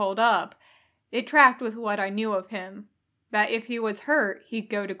hurt and holed up. It tracked with what I knew of him, that if he was hurt, he'd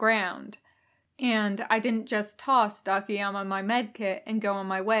go to ground. And I didn't just toss Akiyama my medkit and go on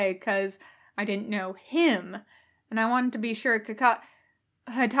my way, 'cause I didn't know him, and I wanted to be sure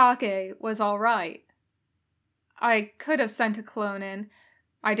Hatake was alright. I could have sent a clone in.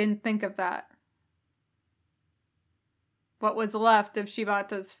 I didn't think of that." What was left of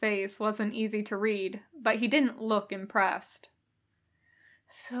Shibata's face wasn't easy to read, but he didn't look impressed.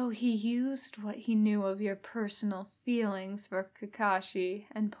 "So he used what he knew of your personal feelings for Kakashi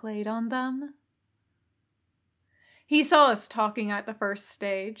and played on them?" "He saw us talking at the first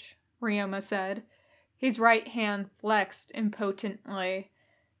stage," Ryoma said. His right hand flexed impotently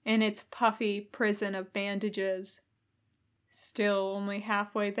in its puffy prison of bandages. Still only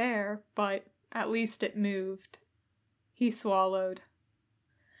halfway there, but at least it moved. He swallowed.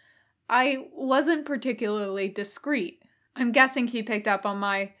 "I wasn't particularly discreet. I'm guessing he picked up on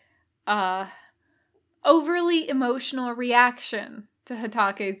my, overly emotional reaction to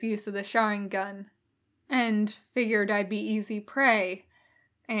Hatake's use of the Sharingan, and figured I'd be easy prey,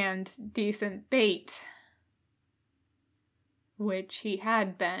 and decent bait." Which he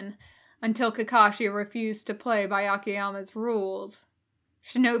had been, until Kakashi refused to play by Akiyama's rules.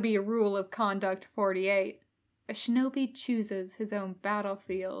 Shinobi Rule of Conduct 48. A shinobi chooses his own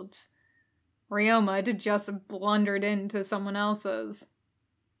battlefields. Ryoma had just blundered into someone else's.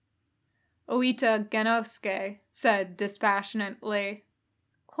 Oita Genosuke said dispassionately,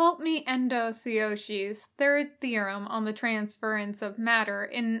 "Quote me Endo Tsuyosh's third theorem on the transference of matter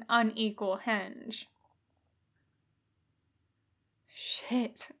in an unequal henge."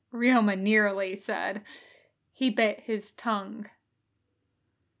 "Shit," Ryoma nearly said. He bit his tongue.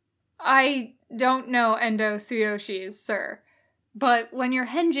 "I don't know Endo Tsuyosh's, sir. But when you're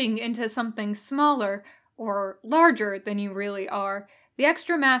hinging into something smaller or larger than you really are, the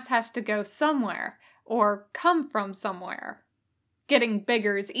extra mass has to go somewhere, or come from somewhere. Getting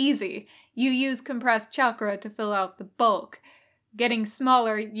bigger is easy. You use compressed chakra to fill out the bulk. Getting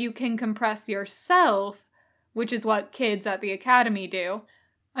smaller, you can compress yourself, which is what kids at the academy do,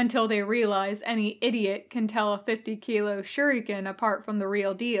 until they realize any idiot can tell a 50-kilo shuriken apart from the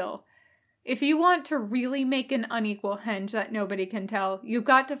real deal. If you want to really make an unequal henge that nobody can tell, you've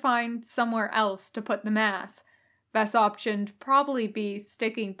got to find somewhere else to put the mass. Best option'd probably be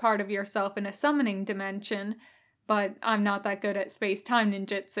sticking part of yourself in a summoning dimension, but I'm not that good at space-time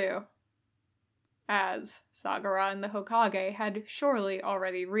ninjutsu." As Sagara and the Hokage had surely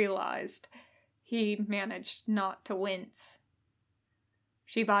already realized, he managed not to wince.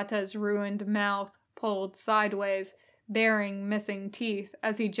 Shibata's ruined mouth pulled sideways, baring missing teeth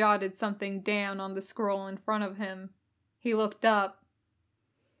as he jotted something down on the scroll in front of him. He looked up.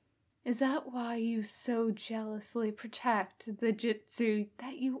 "Is that why you so jealously protect the jutsu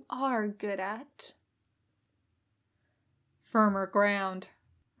that you are good at?" Firmer ground.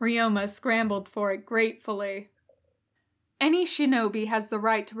 Ryoma scrambled for it gratefully. "Any shinobi has the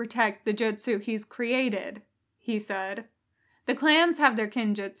right to protect the jutsu he's created," he said. "The clans have their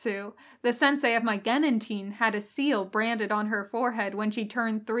kinjutsu. The sensei of my genin teen had a seal branded on her forehead when she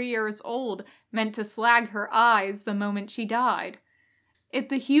turned 3 years old, meant to slag her eyes the moment she died. If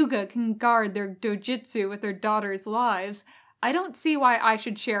the Hyuga can guard their dojutsu with their daughters' lives, I don't see why I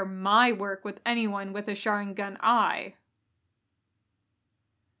should share my work with anyone with a Sharingan eye.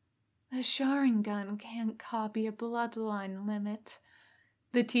 The Sharingan can't copy a bloodline limit,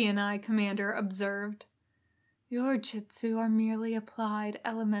 the TNI commander observed. Your jutsu are merely applied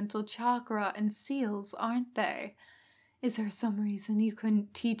elemental chakra and seals, aren't they? Is there some reason you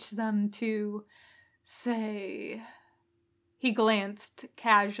couldn't teach them to, say... He glanced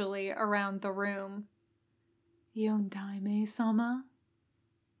casually around the room. Yondaime-sama?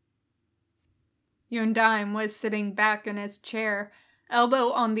 Yondaime was sitting back in his chair,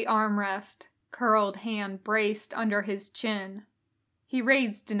 elbow on the armrest, curled hand braced under his chin. He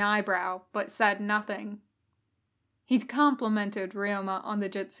raised an eyebrow, but said nothing. He'd complimented Ryoma on the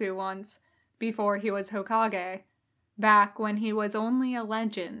jutsu once, before he was Hokage, back when he was only a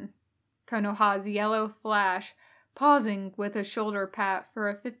legend. Konoha's yellow flash, pausing with a shoulder pat for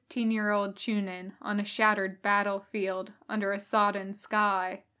a 15-year-old Chunin on a shattered battlefield under a sodden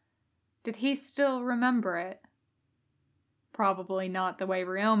sky. Did he still remember it? Probably not the way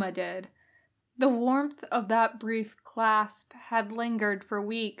Ryoma did. The warmth of that brief clasp had lingered for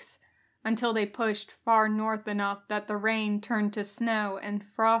weeks, until they pushed far north enough that the rain turned to snow and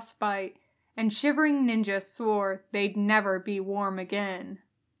frostbite, and shivering ninja swore they'd never be warm again.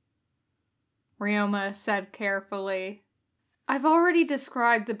 Ryoma said carefully, I've already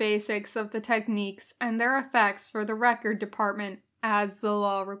described the basics of the techniques and their effects for the record department as the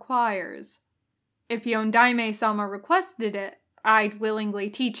law requires. If Yondaime-sama requested it, I'd willingly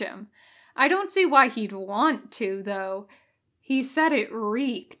teach him. I don't see why he'd want to, though. He said it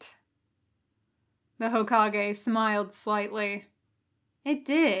reeked. The Hokage smiled slightly. It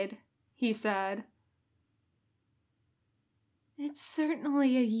did, he said. It's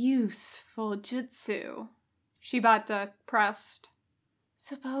certainly a useful jutsu, Shibata pressed.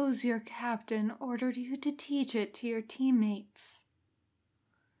 Suppose your captain ordered you to teach it to your teammates.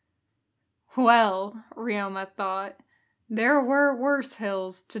 Well, Ryoma thought, there were worse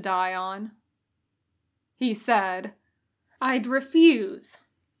hills to die on. He said, I'd refuse.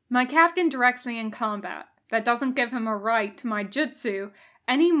 My captain directs me in combat. That doesn't give him a right to my jutsu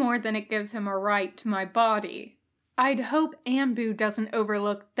any more than it gives him a right to my body. I'd hope Anbu doesn't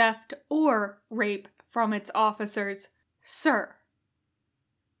overlook theft or rape from its officers, sir.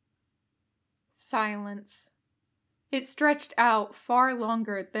 Silence. It stretched out far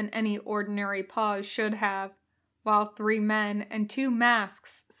longer than any ordinary pause should have, while 3 men and 2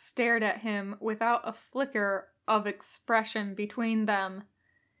 masks stared at him without a flicker of expression between them.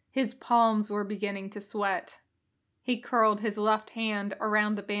 His palms were beginning to sweat. He curled his left hand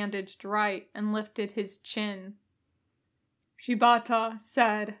around the bandaged right and lifted his chin. Shibata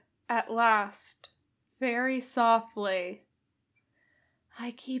said, at last, very softly, I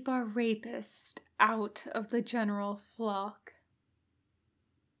keep our rapist out of the general flock.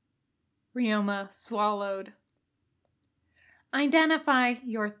 Ryoma swallowed. Identify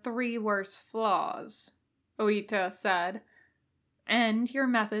your 3 worst flaws, Oita said, and your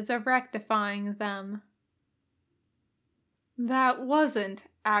methods of rectifying them. That wasn't,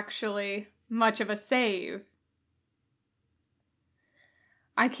 actually, much of a save.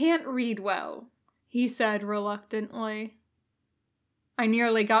 I can't read well, he said reluctantly. I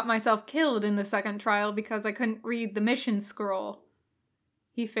nearly got myself killed in the second trial because I couldn't read the mission scroll.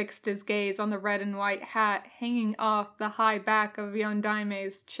 He fixed his gaze on the red and white hat hanging off the high back of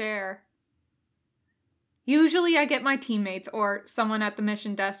Yondaime's chair. Usually I get my teammates or someone at the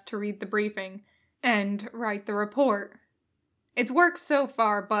mission desk to read the briefing and write the report. It's worked so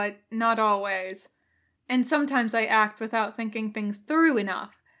far, but not always. And sometimes I act without thinking things through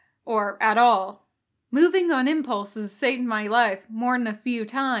enough, or at all. Moving on impulses saved my life more than a few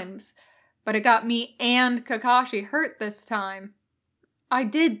times, but it got me and Kakashi hurt this time. I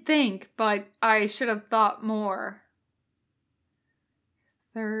did think, but I should have thought more.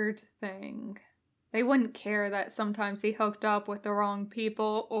 Third thing. They wouldn't care that sometimes he hooked up with the wrong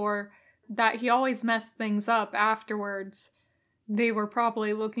people, or that he always messed things up afterwards. They were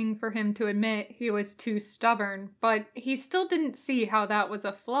probably looking for him to admit he was too stubborn, but he still didn't see how that was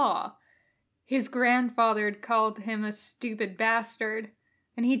a flaw. His grandfather had called him a stupid bastard,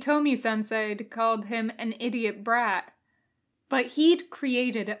 and Hitomi-sensei had called him an idiot brat. But he'd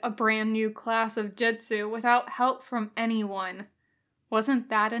created a brand new class of jutsu without help from anyone. Wasn't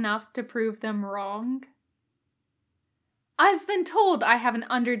that enough to prove them wrong? I've been told I have an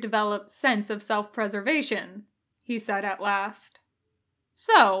underdeveloped sense of self-preservation, he said at last.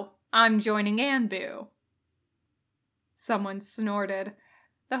 So, I'm joining Anbu. Someone snorted.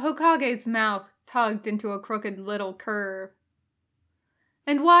 The Hokage's mouth tugged into a crooked little curve.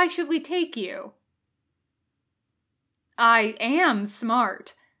 And why should we take you? I am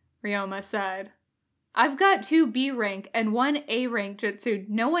smart, Ryoma said. I've got 2 B rank and 1 A rank jutsu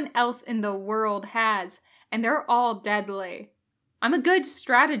no one else in the world has, and they're all deadly. I'm a good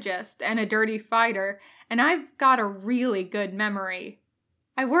strategist and a dirty fighter, and I've got a really good memory.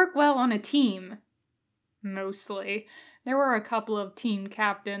 I work well on a team. Mostly. There were a couple of team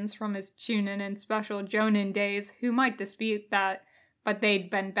captains from his Chunin and Special Jonin days who might dispute that, but they'd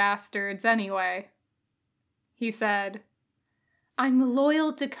been bastards anyway. He said, I'm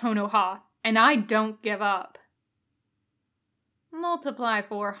loyal to Konoha, and I don't give up. Multiply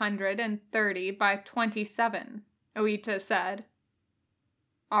 430 by 27, Oita said.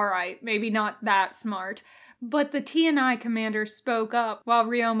 Alright, maybe not that smart, but the T&I commander spoke up while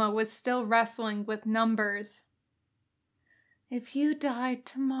Ryoma was still wrestling with numbers. If you died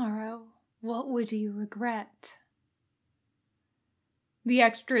tomorrow, what would you regret? The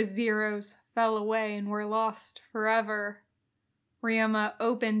extra zeros fell away and were lost forever. Ryoma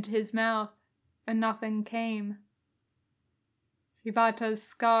opened his mouth, and nothing came. Shibata's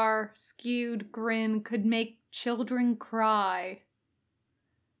scar-skewed grin could make children cry.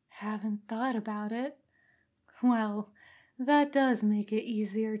 Haven't thought about it. Well, that does make it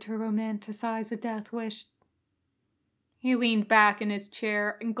easier to romanticize a death wish. He leaned back in his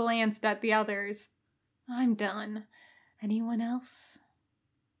chair and glanced at the others. I'm done. Anyone else?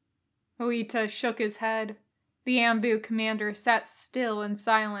 Oita shook his head. The Anbu commander sat still and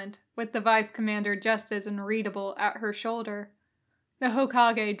silent, with the vice commander just as unreadable at her shoulder. The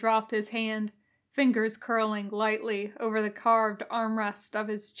Hokage dropped his hand, fingers curling lightly over the carved armrest of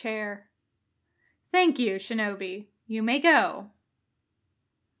his chair. Thank you, Shinobi. You may go.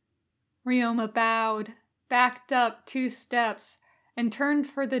 Ryoma bowed, backed up 2 steps, and turned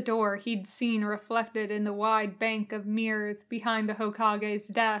for the door he'd seen reflected in the wide bank of mirrors behind the Hokage's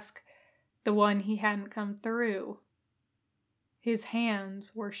desk, the one he hadn't come through. His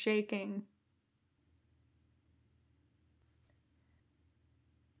hands were shaking.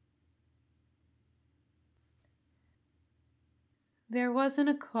 There wasn't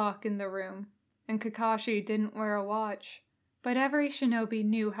a clock in the room, and Kakashi didn't wear a watch, but every shinobi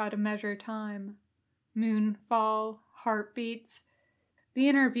knew how to measure time. Moonfall, heartbeats. The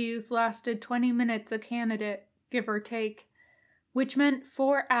interviews lasted 20 minutes a candidate, give or take, which meant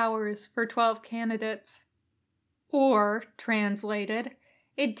 4 hours for 12 candidates. Or, translated,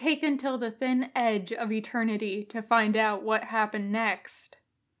 it'd take until the thin edge of eternity to find out what happened next.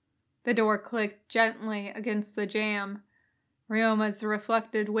 The door clicked gently against the jamb. Ryoma's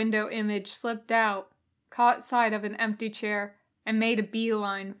reflected window image slipped out, caught sight of an empty chair, and made a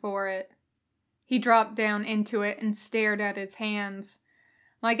beeline for it. He dropped down into it and stared at his hands.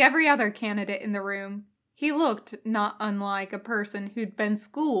 Like every other candidate in the room, he looked not unlike a person who'd been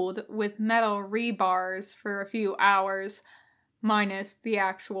schooled with metal rebars for a few hours, minus the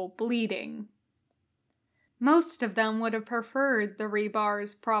actual bleeding. Most of them would have preferred the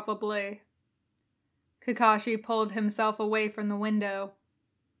rebars, probably. Kakashi pulled himself away from the window.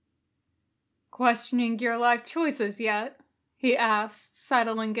 Questioning your life choices yet? He asked,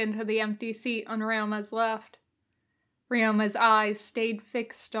 settling into the empty seat on Ryoma's left. Ryoma's eyes stayed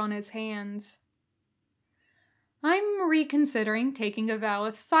fixed on his hands. I'm reconsidering taking a vow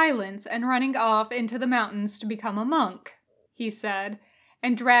of silence and running off into the mountains to become a monk, he said,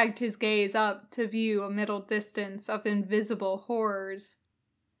 and dragged his gaze up to view a middle distance of invisible horrors.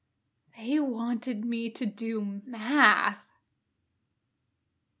 They wanted me to do math.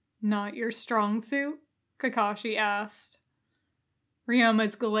 Not your strong suit? Kakashi asked.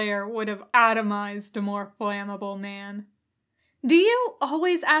 Ryoma's glare would have atomized a more flammable man. Do you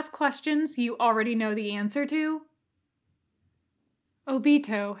always ask questions you already know the answer to?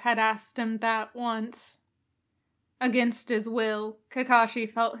 Obito had asked him that once. Against his will, Kakashi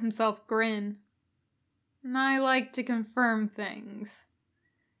felt himself grin. I like to confirm things.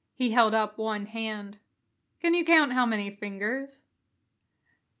 He held up one hand. Can you count how many fingers?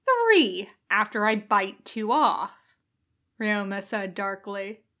 3, after I bite 2 off, Ryoma said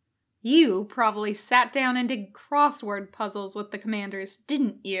darkly. You probably sat down and did crossword puzzles with the commanders,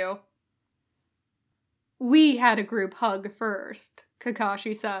 didn't you? We had a group hug first,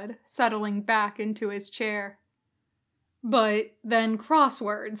 Kakashi said, settling back into his chair. But then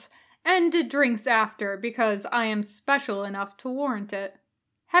crosswords, and drinks after because I am special enough to warrant it.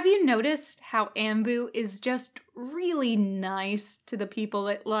 Have you noticed how Anbu is just really nice to the people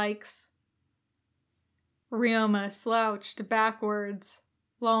it likes? Ryoma slouched backwards,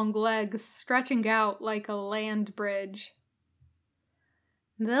 long legs stretching out like a land bridge.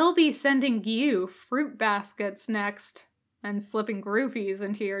 They'll be sending you fruit baskets next, and slipping roofies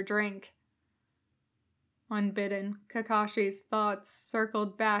into your drink. Unbidden, Kakashi's thoughts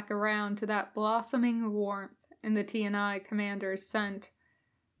circled back around to that blossoming warmth in the T&I commander's scent.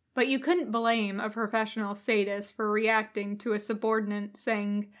 But you couldn't blame a professional sadist for reacting to a subordinate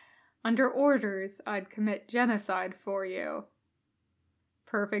saying, "Under orders, I'd commit genocide for you."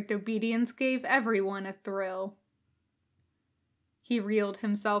 Perfect obedience gave everyone a thrill. He reeled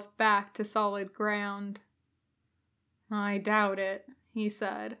himself back to solid ground. "I doubt it," he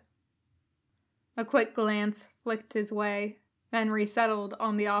said. A quick glance flicked his way, then resettled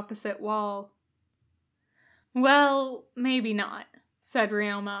on the opposite wall. "Well, maybe not," said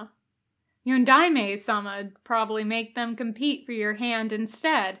Ryoma. "Yondaime-sama'd probably make them compete for your hand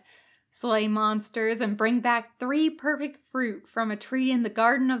instead. Slay monsters and bring back 3 perfect fruit from a tree in the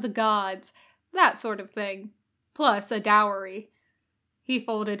Garden of the Gods. That sort of thing. Plus a dowry." He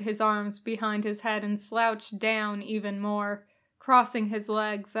folded his arms behind his head and slouched down even more, crossing his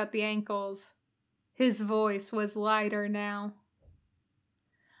legs at the ankles. His voice was lighter now.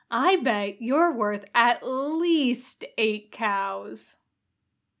 "I bet you're worth at least 8 cows.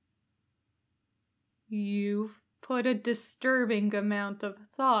 "You've put a disturbing amount of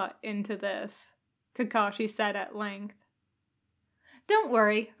thought into this," Kakashi said at length. "Don't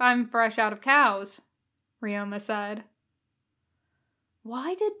worry, I'm fresh out of cows," Ryoma said.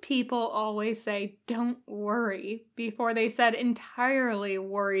 Why did people always say "don't worry" before they said entirely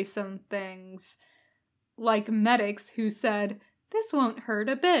worrisome things? Like medics who said, "this won't hurt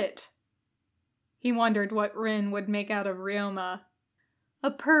a bit." He wondered what Rin would make out of Ryoma. A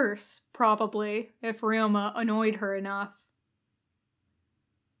purse, probably, if Ryoma annoyed her enough.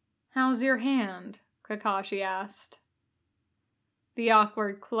 "How's your hand?" Kakashi asked. The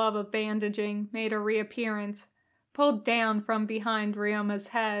awkward club of bandaging made a reappearance, pulled down from behind Ryoma's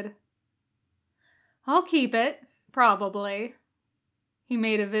head. "I'll keep it, probably." He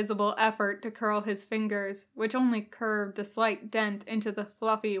made a visible effort to curl his fingers, which only curved a slight dent into the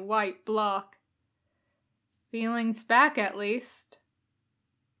fluffy white block. "Feelings back, at least."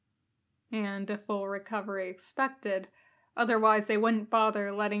 And a full recovery expected, otherwise they wouldn't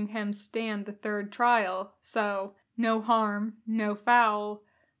bother letting him stand the 3rd trial, so no harm, no foul,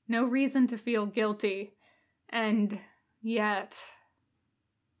 no reason to feel guilty. And yet,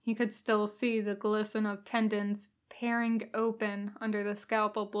 he could still see the glisten of tendons paring open under the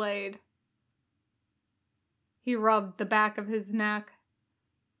scalpel blade. He rubbed the back of his neck.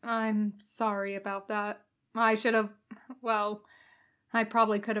 "I'm sorry about that. I should have, well, I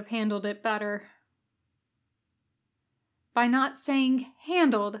probably could have handled it better." By not saying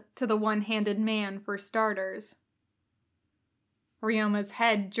 "handled" to the one-handed man, for starters. Ryoma's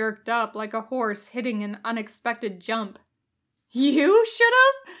head jerked up like a horse hitting an unexpected jump. "You should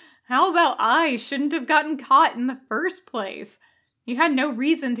have? How about I shouldn't have gotten caught in the first place? You had no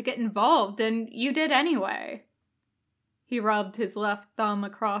reason to get involved, and you did anyway." He rubbed his left thumb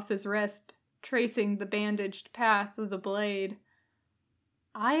across his wrist, tracing the bandaged path of the blade.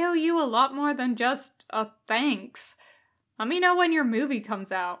 "I owe you a lot more than just a thanks. Let me know when your movie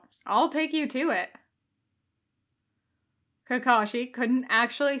comes out. I'll take you to it." Kakashi couldn't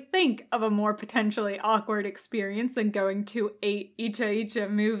actually think of a more potentially awkward experience than going to a Icha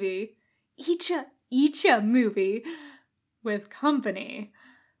movie. Icha movie! With company.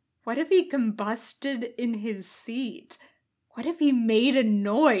 What if he combusted in his seat? What if he made a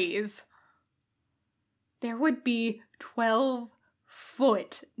noise? There would be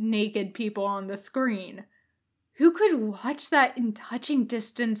 12-foot naked people on the screen. Who could watch that in touching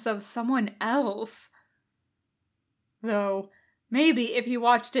distance of someone else? Though, maybe if he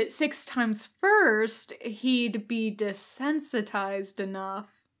watched it 6 times first, he'd be desensitized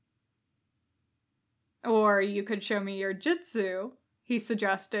enough. "Or you could show me your jutsu," he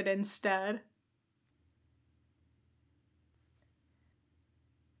suggested instead.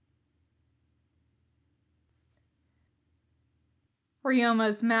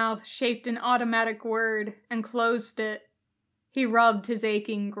 Ryoma's mouth shaped an automatic word and closed it. He rubbed his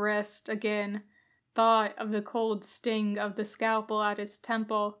aching wrist again, thought of the cold sting of the scalpel at his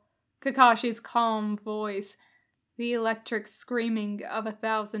temple, Kakashi's calm voice, the electric screaming of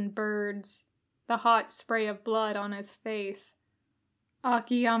 1,000 birds, the hot spray of blood on his face.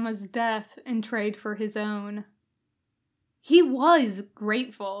 Akiyama's death in trade for his own. He was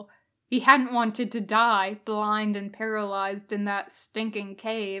grateful. He hadn't wanted to die, blind and paralyzed in that stinking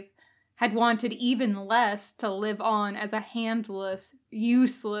cave. Had wanted even less to live on as a handless,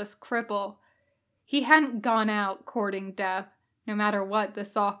 useless cripple. He hadn't gone out courting death, no matter what the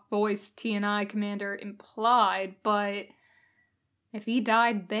soft-voiced T&I commander implied, but if he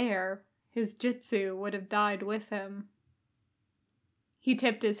died there, his jutsu would have died with him. He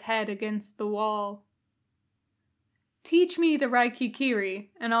tipped his head against the wall. Teach me the Raikikiri,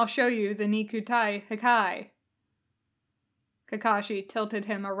 and I'll show you the Nikutai Hikai. Kakashi tilted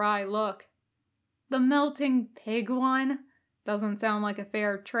him a wry look. The melting pig one? Doesn't sound like a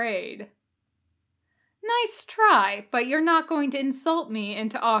fair trade. Nice try, but you're not going to insult me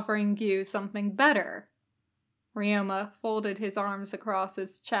into offering you something better. Ryoma folded his arms across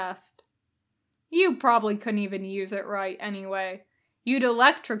his chest. You probably couldn't even use it right anyway. You'd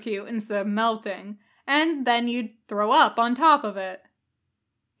electrocute instead of melting, and then you'd throw up on top of it.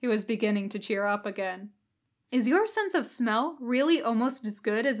 He was beginning to cheer up again. Is your sense of smell really almost as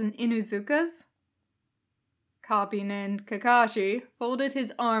good as an Inuzuka's? Copynin Kakashi folded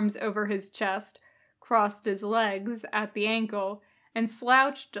his arms over his chest, crossed his legs at the ankle, and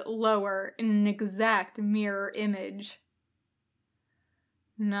slouched lower in an exact mirror image.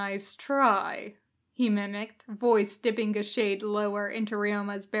 Nice try, he mimicked, voice dipping a shade lower into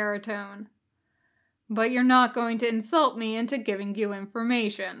Ryoma's baritone. But you're not going to insult me into giving you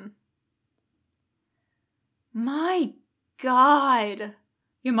information. My God,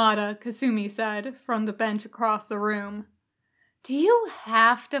 Yamada Kasumi said from the bench across the room. Do you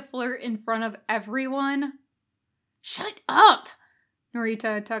have to flirt in front of everyone? Shut up,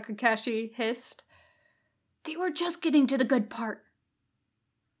 Narita Takakeshi hissed. They were just getting to the good part.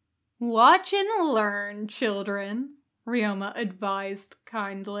 Watch and learn, children, Ryoma advised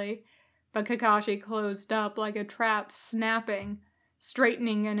kindly, but Kakashi closed up like a trap snapping,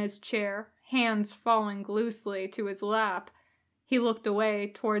 straightening in his chair, hands falling loosely to his lap. He looked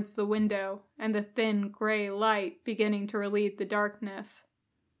away towards the window and the thin gray light beginning to relieve the darkness.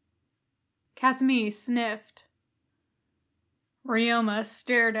 Kasumi sniffed. Ryoma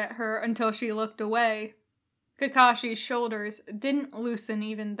stared at her until she looked away. Kakashi's shoulders didn't loosen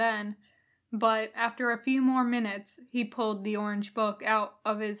even then, but after a few more minutes, he pulled the orange book out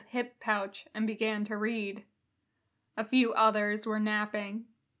of his hip pouch and began to read. A few others were napping.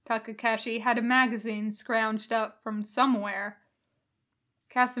 Takakeshi had a magazine scrounged up from somewhere.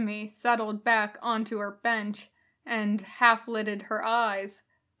 Kasumi settled back onto her bench and half-lidded her eyes,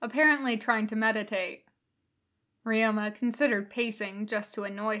 apparently trying to meditate. Ryoma considered pacing just to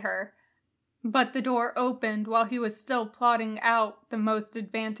annoy her, but the door opened while he was still plotting out the most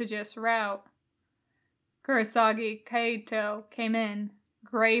advantageous route. Kurosagi Kaito came in,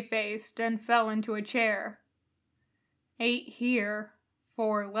 gray-faced, and fell into a chair. 8 here,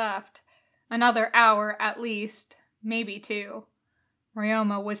 4 left. Another hour at least, maybe 2.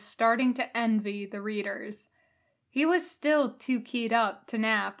 Ryoma was starting to envy the readers. He was still too keyed up to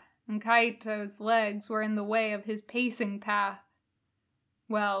nap, and Kaito's legs were in the way of his pacing path.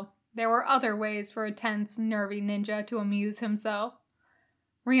 Well, there were other ways for a tense, nervy ninja to amuse himself.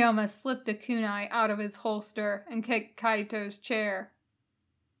 Ryoma slipped a kunai out of his holster and kicked Kaito's chair.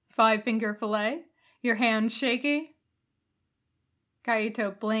 5-finger fillet? Your hand shaky?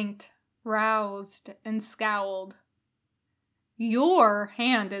 Kaito blinked, roused, and scowled. Your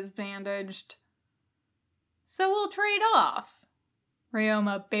hand is bandaged. So we'll trade off.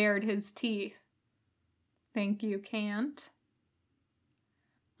 Ryoma bared his teeth. Think you can't?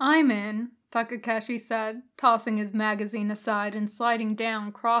 I'm in, Takakeshi said, tossing his magazine aside and sliding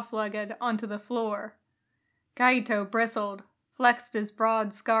down cross-legged onto the floor. Kaito bristled, flexed his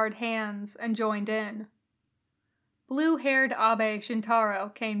broad, scarred hands, and joined in. Blue-haired Abe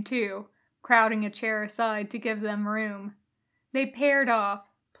Shintaro came too, crowding a chair aside to give them room. They paired off,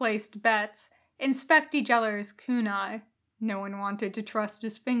 placed bets, inspect each other's kunai. No one wanted to trust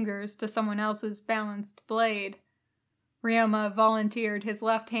his fingers to someone else's balanced blade. Ryoma volunteered his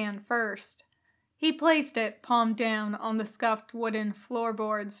left hand first. He placed it palm down on the scuffed wooden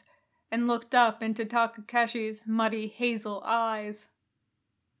floorboards and looked up into Takakeshi's muddy hazel eyes.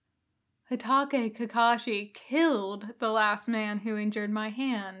 Hitake Kakashi killed the last man who injured my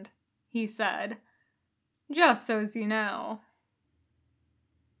hand, he said. Just so's you know.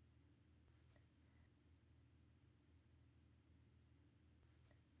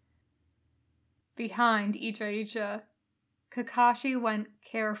 Behind Icha, Kakashi went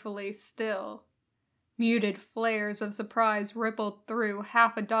carefully still. Muted flares of surprise rippled through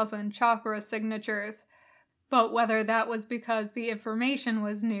 6 chakra signatures, but whether that was because the information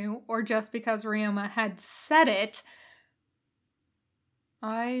was new or just because Ryoma had said it...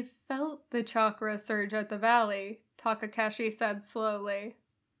 I felt the chakra surge at the valley, Takakeshi said slowly.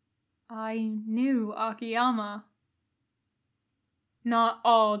 I knew Akiyama. Not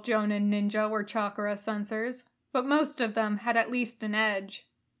all Jonin ninja were chakra sensors, but most of them had at least an edge.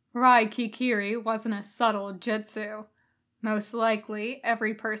 Raikikiri wasn't a subtle jutsu. Most likely,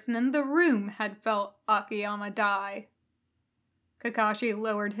 every person in the room had felt Akiyama die. Kakashi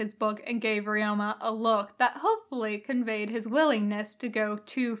lowered his book and gave Ryoma a look that hopefully conveyed his willingness to go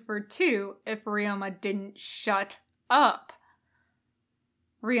 2 for 2 if Ryoma didn't shut up.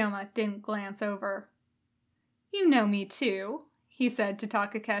 Ryoma didn't glance over. "You know me too," he said to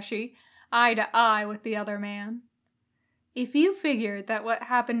Takakeshi, eye to eye with the other man. "If you figured that what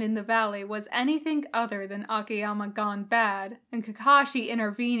happened in the valley was anything other than Akiyama gone bad and Kakashi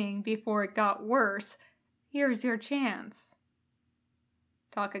intervening before it got worse, here's your chance."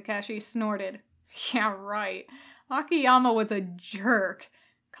 Takakeshi snorted. "Yeah, right. Akiyama was a jerk.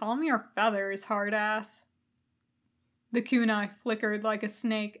 Calm your feathers, hard-ass." The kunai flickered like a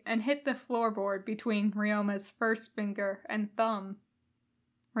snake and hit the floorboard between Ryoma's first finger and thumb.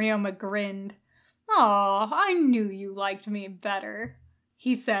 Ryoma grinned. "Aw, I knew you liked me better,"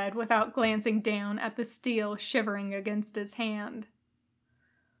 he said without glancing down at the steel shivering against his hand.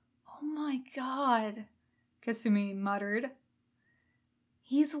 "Oh my god," Kasumi muttered.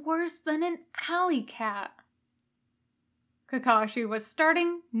 "He's worse than an alley cat." Kakashi was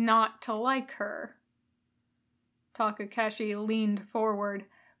starting not to like her. Takakeshi leaned forward,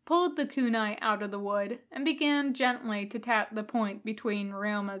 pulled the kunai out of the wood, and began gently to tap the point between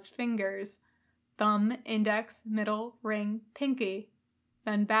Ryoma's fingers. Thumb, index, middle, ring, pinky.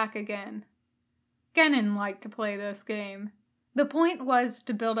 Then back again. Genin liked to play this game. The point was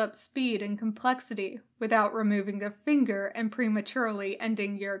to build up speed and complexity without removing a finger and prematurely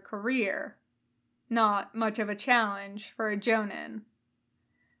ending your career. Not much of a challenge for a jonin.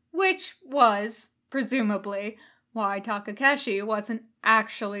 Which was, presumably, why Takakeshi wasn't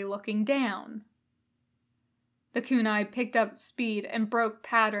actually looking down. The kunai picked up speed and broke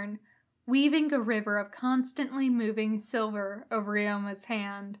pattern, weaving a river of constantly moving silver over Ryoma's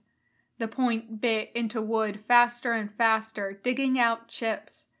hand. The point bit into wood faster and faster, digging out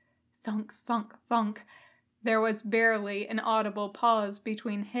chips. Thunk, thunk, thunk. There was barely an audible pause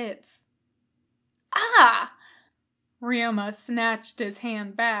between hits. "Ah!" Ryoma snatched his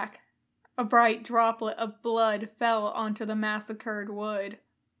hand back. A bright droplet of blood fell onto the massacred wood.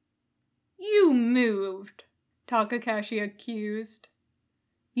 "You moved," Takakeshi accused.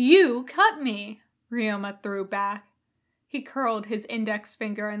 "You cut me," Ryoma threw back. He curled his index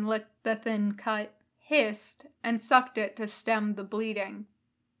finger and licked the thin cut, hissed, and sucked it to stem the bleeding.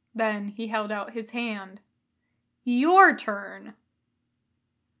 Then he held out his hand. "Your turn."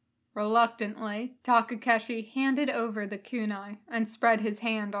 Reluctantly, Takakeshi handed over the kunai and spread his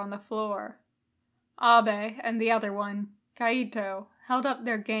hand on the floor. Abe and the other one, Kaito, held up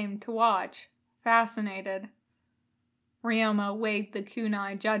their game to watch, fascinated. Ryoma weighed the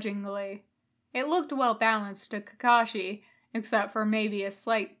kunai judgingly. It looked well balanced to Kakashi, except for maybe a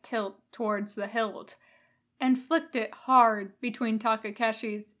slight tilt towards the hilt, and flicked it hard between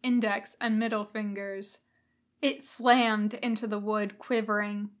Takakeshi's index and middle fingers. It slammed into the wood,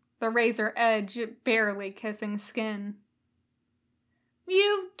 quivering, the razor edge barely kissing skin.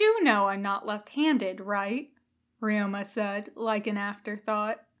 "You do know I'm not left-handed, right?" Ryoma said, like an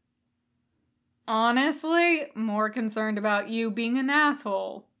afterthought. "Honestly, more concerned about you being an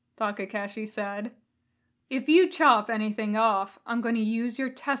asshole," Takakeshi said. "If you chop anything off, I'm going to use your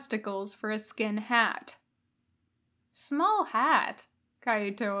testicles for a skin hat." "Small hat,"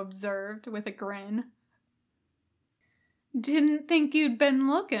 Kaito observed with a grin. "Didn't think you'd been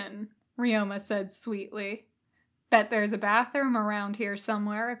looking," Ryoma said sweetly. "Bet there's a bathroom around here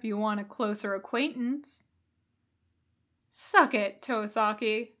somewhere if you want a closer acquaintance." "Suck it,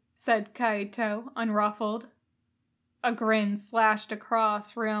 Tosaki," said Kaito, unruffled. A grin slashed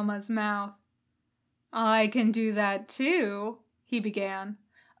across Ryoma's mouth. "I can do that too," he began.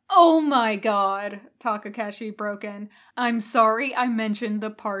 "Oh my god," Takakeshi broke in. "I'm sorry I mentioned the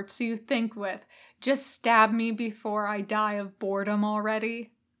parts you think with. Just stab me before I die of boredom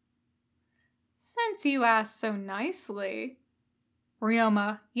already." "Since you asked so nicely."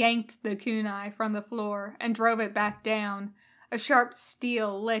 Ryoma yanked the kunai from the floor and drove it back down. A sharp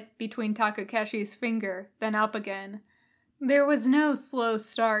steel licked between Takakeshi's finger, then up again. There was no slow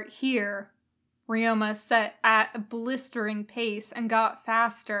start here. Ryoma set at a blistering pace and got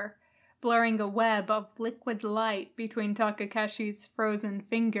faster, blurring a web of liquid light between Takakeshi's frozen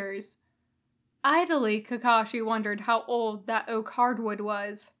fingers. Idly, Kakashi wondered how old that oak hardwood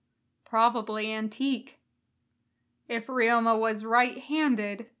was. Probably antique. If Ryoma was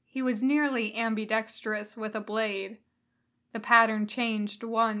right-handed, he was nearly ambidextrous with a blade. The pattern changed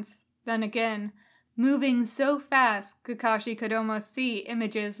once, then again, moving so fast Kakashi could almost see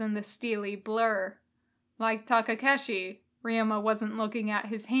images in the steely blur. Like Takakeshi, Ryoma wasn't looking at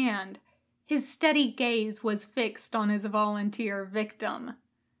his hand. His steady gaze was fixed on his volunteer victim.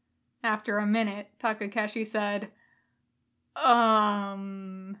 After a minute, Takakeshi said,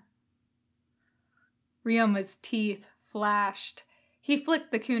 Ryoma's teeth flashed. He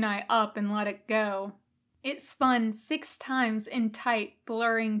flicked the kunai up and let it go. It spun 6 times in tight,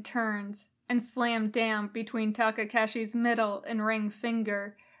 blurring turns and slammed down between Takakeshi's middle and ring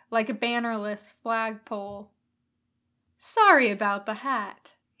finger like a bannerless flagpole. "Sorry about the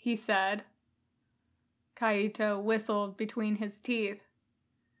hat," he said. Kaito whistled between his teeth.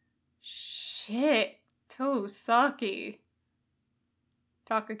 "Shit, Tosaki."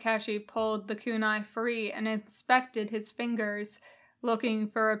 Takakeshi pulled the kunai free and inspected his fingers, looking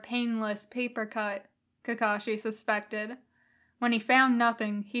for a painless paper cut, Kakashi suspected. When he found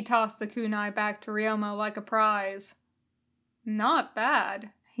nothing, he tossed the kunai back to Ryoma like a prize. "Not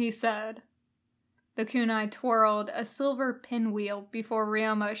bad," he said. The kunai twirled a silver pinwheel before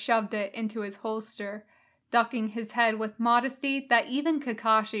Ryoma shoved it into his holster, ducking his head with modesty that even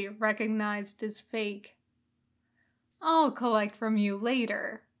Kakashi recognized as fake. "I'll collect from you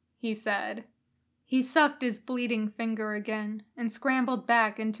later," he said. He sucked his bleeding finger again and scrambled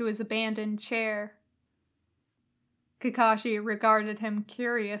back into his abandoned chair. Kakashi regarded him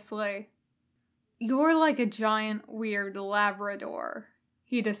curiously. "You're like a giant, weird Labrador,"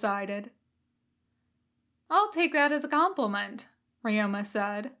 he decided. "I'll take that as a compliment," Ryoma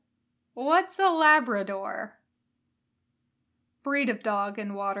said. "What's a Labrador?" "Breed of dog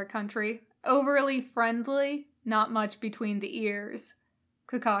in water country. Overly friendly, not much between the ears,"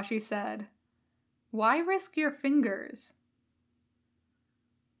 Kakashi said. "Why risk your fingers?"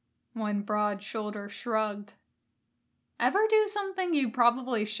 One broad shoulder shrugged. "Ever do something you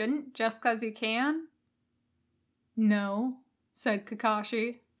probably shouldn't just 'cause you can?" "No," said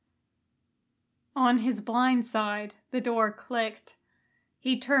Kakashi. On his blind side, the door clicked.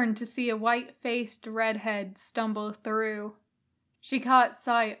 He turned to see a white-faced redhead stumble through. She caught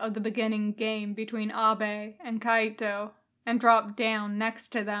sight of the beginning game between Abe and Kaito and dropped down next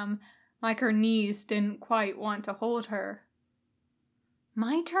to them like her knees didn't quite want to hold her.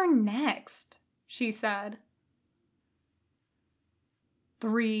 "My turn next," she said.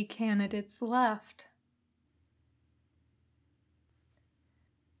 3 candidates left.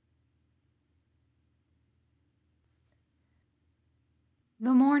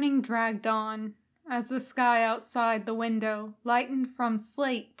 The morning dragged on, as the sky outside the window lightened from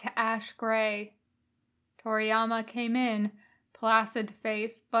slate to ash gray. Toriyama came in,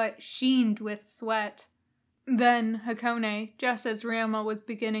 placid-faced but sheened with sweat. Then Hakone, just as Ryoma was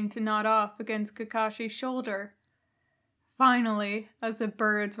beginning to nod off against Kakashi's shoulder. Finally, as the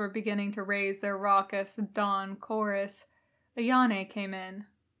birds were beginning to raise their raucous dawn chorus, Ayane came in.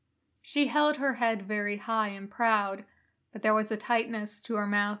 She held her head very high and proud, but there was a tightness to her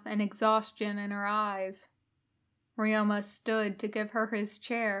mouth and exhaustion in her eyes. Ryoma stood to give her his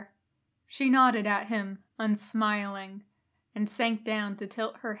chair. She nodded at him, unsmiling, and sank down to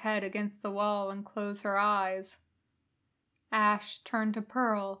tilt her head against the wall and close her eyes. Ash turned to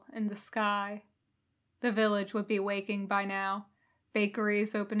pearl in the sky. The village would be waking by now,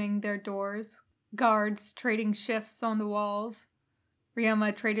 bakeries opening their doors, guards trading shifts on the walls.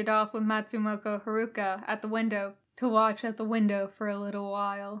 Ryoma traded off with Matsumoko Haruka at the window to watch at the window for a little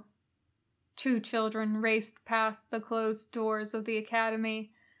while. 2 children raced past the closed doors of the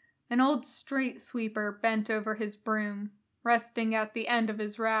academy. An old street sweeper bent over his broom, resting at the end of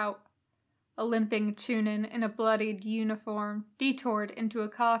his route. A limping Chunin in a bloodied uniform detoured into a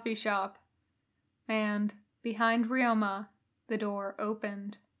coffee shop. And, behind Ryoma, the door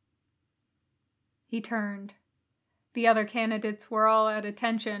opened. He turned. The other candidates were all at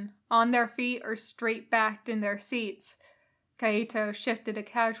attention, on their feet or straight-backed in their seats. Kaito shifted a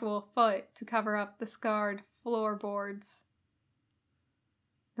casual foot to cover up the scarred floorboards.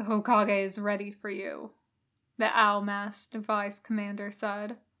 "The Hokage is ready for you," the owl-masked vice commander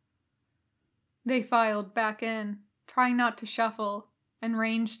said. They filed back in, trying not to shuffle, and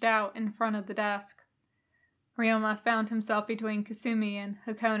ranged out in front of the desk. Ryoma found himself between Kasumi and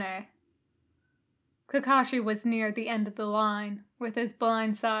Hakone. Kakashi was near the end of the line, with his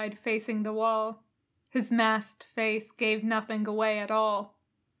blind side facing the wall. His masked face gave nothing away at all.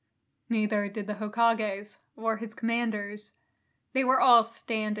 Neither did the Hokages, or his commanders. They were all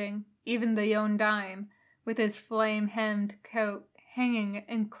standing, even the Yondaime, with his flame-hemmed coat hanging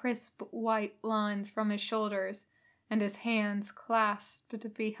in crisp white lines from his shoulders, and his hands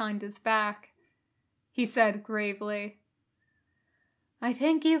clasped behind his back. He said gravely, "I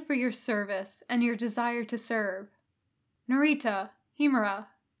thank you for your service and your desire to serve. Narita, Himura,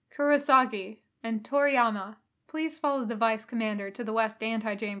 Kurosagi, and Toriyama, please follow the vice commander to the west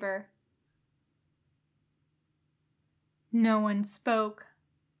antechamber." No one spoke.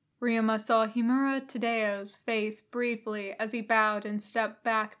 Ryoma saw Himura Tadeo's face briefly as he bowed and stepped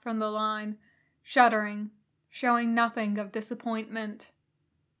back from the line, shuddering, showing nothing of disappointment.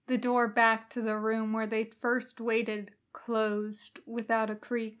 The door back to the room where they first waited closed without a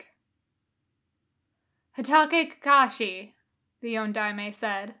creak. "Hatake Kakashi," the Yondaime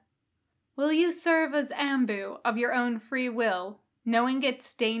said, "will you serve as Anbu of your own free will, knowing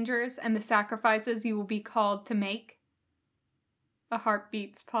its dangers and the sacrifices you will be called to make?" A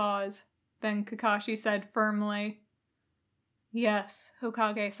heartbeat's pause. Then Kakashi said firmly, "Yes,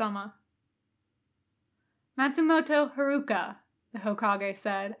 Hokage-sama." "Matsumoto Haruka," the Hokage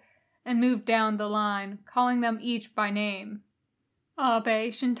said, and moved down the line, calling them each by name.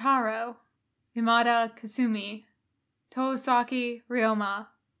 "Abe Shintaro, Yamada Kasumi, Toosaki Ryoma,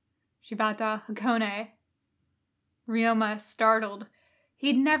 Shibata Hakone." Ryoma startled.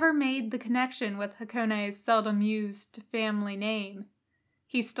 He'd never made the connection with Hakone's seldom-used family name.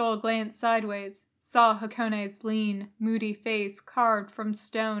 He stole a glance sideways, saw Hakone's lean, moody face carved from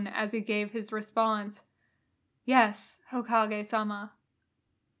stone as he gave his response. "Yes, Hokage-sama."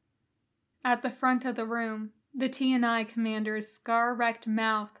 At the front of the room, the T&I commander's scar-wrecked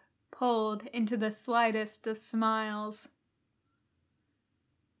mouth pulled into the slightest of smiles.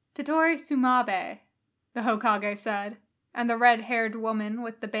 "Tottori Sumabe," the Hokage said, and the red-haired woman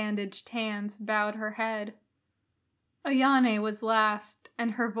with the bandaged hands bowed her head. Ayane was last,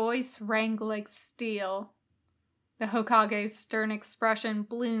 and her voice rang like steel. The Hokage's stern expression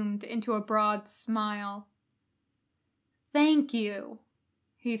bloomed into a broad smile. "Thank you,"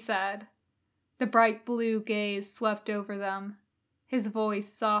 he said. The bright blue gaze swept over them. His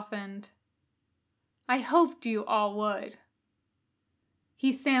voice softened. "I hoped you all would."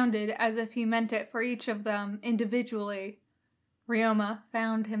 He sounded as if he meant it for each of them individually. Ryoma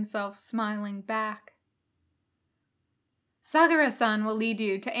found himself smiling back. "Sagara-san will lead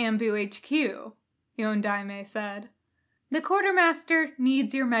you to Anbu HQ, Yondaime said. "The quartermaster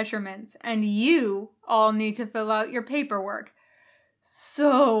needs your measurements, and you all need to fill out your paperwork.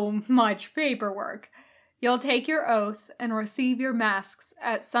 So much paperwork. You'll take your oaths and receive your masks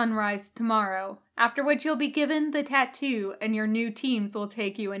at sunrise tomorrow, after which you'll be given the tattoo and your new teams will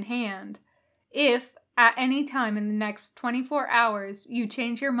take you in hand. If, at any time in the next 24 hours, you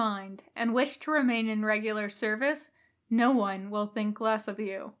change your mind and wish to remain in regular service, no one will think less of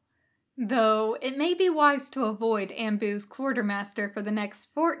you. Though it may be wise to avoid Anbu's quartermaster for the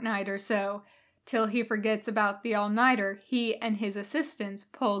next fortnight or so, till he forgets about the all-nighter he and his assistants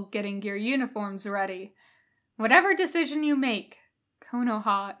pulled getting your uniforms ready. Whatever decision you make,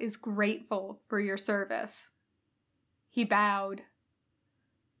 Konoha is grateful for your service." He bowed.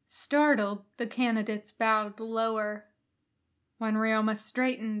 Startled, the candidates bowed lower. When Ryoma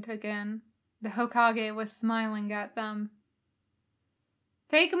straightened again, the Hokage was smiling at them.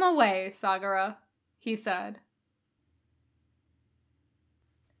 "Take him away, Sagara," he said.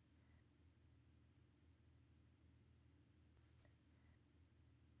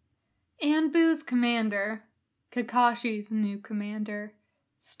 Anbu's commander, Kakashi's new commander,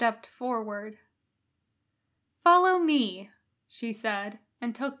 stepped forward. "Follow me," she said,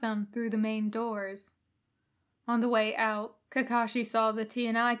 and took them through the main doors. On the way out, Kakashi saw the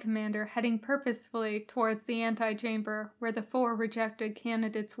T&I commander heading purposefully towards the antechamber where the 4 rejected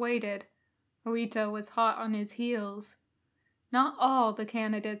candidates waited. Oita was hot on his heels. Not all the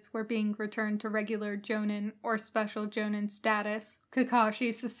candidates were being returned to regular Jonin or special Jonin status,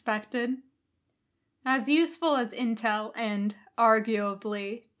 Kakashi suspected. As useful as intel and,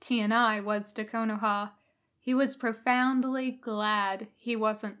 arguably, T&I was to Konoha, he was profoundly glad he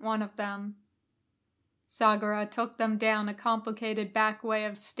wasn't one of them. Sagara took them down a complicated back way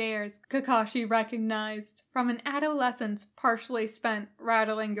of stairs Kakashi recognized from an adolescence partially spent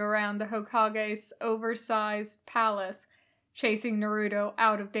rattling around the Hokage's oversized palace, chasing Naruto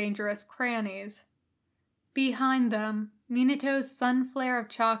out of dangerous crannies. Behind them, Minato's sun flare of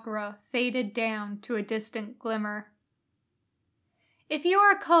chakra faded down to a distant glimmer. "If you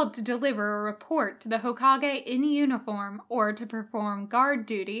are called to deliver a report to the Hokage in uniform or to perform guard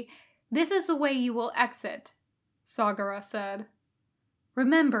duty, this is the way you will exit," Sagara said.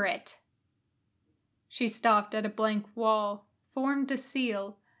 "Remember it." She stopped at a blank wall, formed to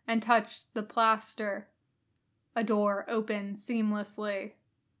seal, and touched the plaster. A door opened seamlessly.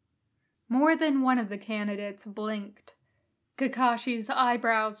 More than one of the candidates blinked. Kakashi's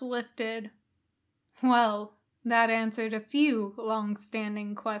eyebrows lifted. Well, that answered a few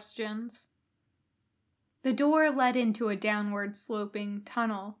long-standing questions. The door led into a downward-sloping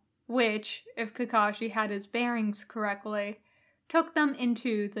tunnel, which, if Kakashi had his bearings correctly, took them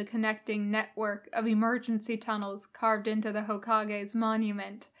into the connecting network of emergency tunnels carved into the Hokage's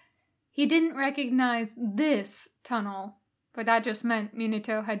monument, He didn't recognize this tunnel, but that just meant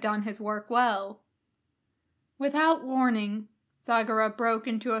Minato had done his work well. Without warning, Sagara broke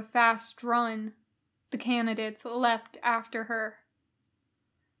into a fast run. The candidates leapt after her.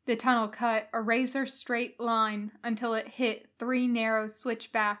 The tunnel cut a razor-straight line until it hit 3 narrow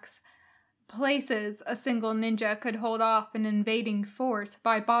switchbacks, places a single ninja could hold off an invading force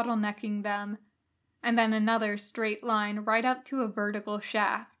by bottlenecking them, and then another straight line right up to a vertical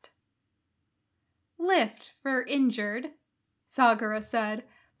shaft. "Lift for injured," Sagara said,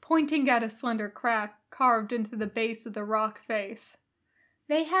 pointing at a slender crack carved into the base of the rock face.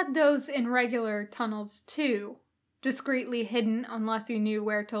 They had those in regular tunnels too, discreetly hidden unless you knew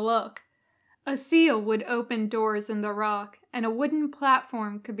where to look. A seal would open doors in the rock, and a wooden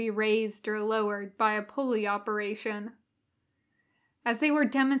platform could be raised or lowered by a pulley operation. As they were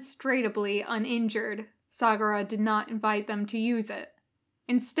demonstrably uninjured, Sagara did not invite them to use it.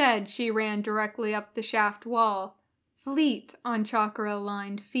 Instead, she ran directly up the shaft wall, fleet on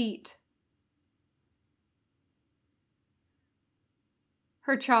chakra-aligned feet.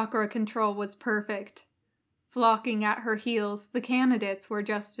 Her chakra control was perfect. Flocking at her heels, the candidates were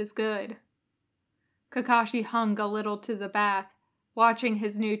just as good. Kakashi hung a little to the back, watching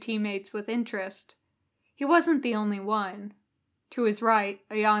his new teammates with interest. He wasn't the only one. To his right,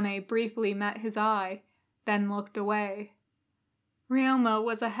 Ayane briefly met his eye, then looked away. Ryoma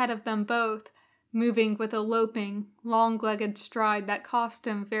was ahead of them both, moving with a loping, long-legged stride that cost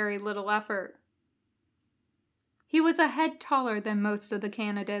him very little effort. He was a head taller than most of the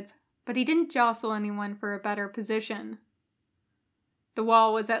candidates, but he didn't jostle anyone for a better position. The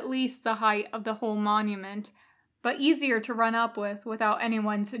wall was at least the height of the whole monument, but easier to run up with without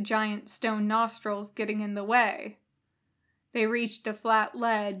anyone's giant stone nostrils getting in the way. They reached a flat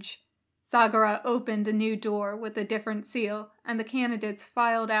ledge. Sagara opened a new door with a different seal, and the candidates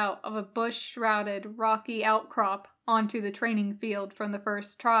filed out of a bush-shrouded, rocky outcrop onto the training field from the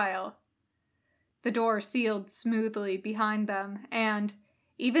first trial. The door sealed smoothly behind them, and,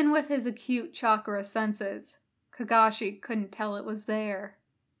 even with his acute chakra senses, Kakashi couldn't tell it was there.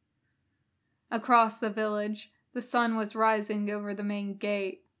 Across the village, the sun was rising over the main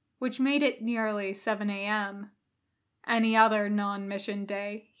gate, which made it nearly 7 a.m. Any other non-mission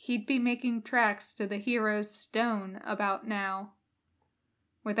day, he'd be making tracks to the hero's stone about now.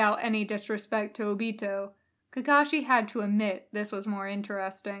 Without any disrespect to Obito, Kakashi had to admit this was more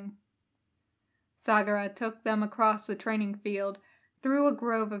interesting. Sagara took them across the training field, through a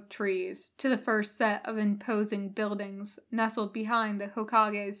grove of trees, to the first set of imposing buildings nestled behind the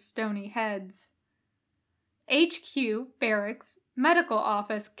Hokage's stony heads. HQ, barracks, medical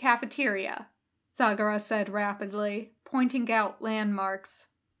office, cafeteria, Sagara said rapidly, pointing out landmarks.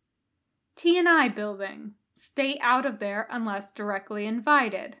 T&I building. Stay out of there unless directly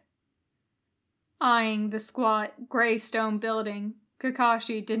invited. Eyeing the squat, gray stone building,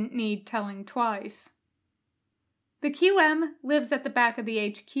 Kakashi didn't need telling twice. The QM lives at the back of the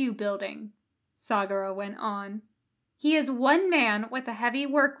HQ building, Sagara went on. He is one man with a heavy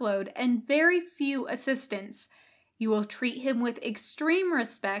workload and very few assistants. You will treat him with extreme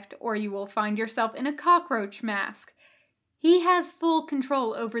respect or you will find yourself in a cockroach mask. He has full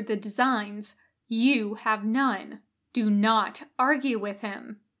control over the designs. You have none. Do not argue with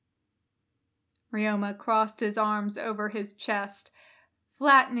him. Ryoma crossed his arms over his chest,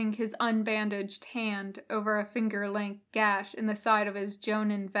 flattening his unbandaged hand over a finger-length gash in the side of his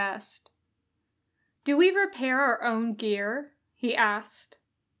Jonin vest. "Do we repair our own gear?" he asked.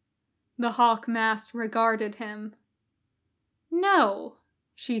 The hawk mask regarded him. "No,"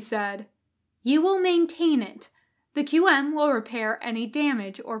 she said. "You will maintain it. The QM will repair any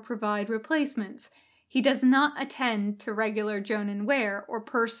damage or provide replacements. He does not attend to regular Jonin wear or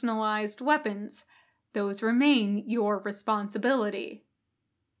personalized weapons. Those remain your responsibility."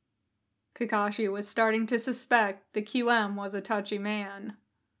 Kakashi was starting to suspect the QM was a touchy man.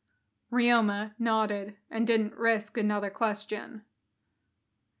 Ryoma nodded and didn't risk another question.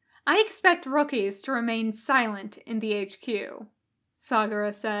 "I expect rookies to remain silent in the HQ,"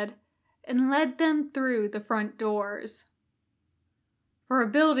 Sagara said, and led them through the front doors. For a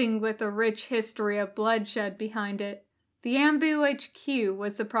building with a rich history of bloodshed behind it, the Anbu HQ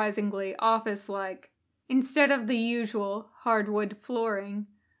was surprisingly office-like. Instead of the usual hardwood flooring,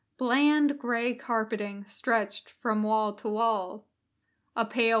 bland gray carpeting stretched from wall to wall. A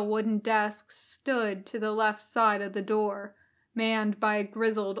pale wooden desk stood to the left side of the door, manned by a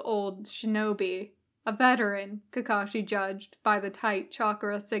grizzled old shinobi, a veteran, Kakashi judged by the tight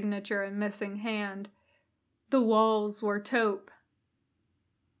chakra signature and missing hand. The walls were taupe.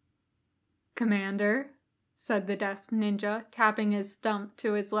 "Commander?" said the desk ninja, tapping his stump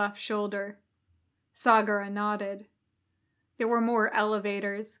to his left shoulder. Sagara nodded. There were more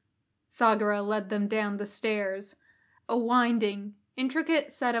elevators. Sagara led them down the stairs. A winding,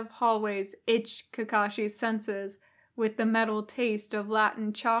 intricate set of hallways itched Kakashi's senses with the metal taste of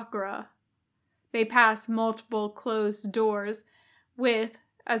Latin chakra. They passed multiple closed doors with,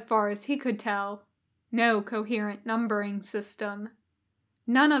 as far as he could tell, no coherent numbering system.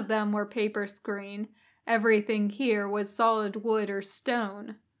 None of them were paper screen. Everything here was solid wood or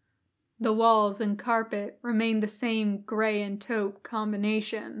stone. The walls and carpet remained the same gray and taupe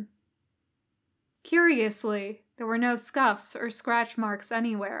combination. Curiously, there were no scuffs or scratch marks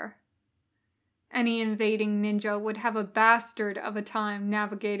anywhere. Any invading ninja would have a bastard of a time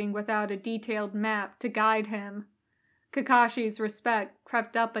navigating without a detailed map to guide him. Kakashi's respect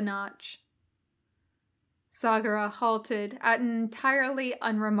crept up a notch. Sagara halted at an entirely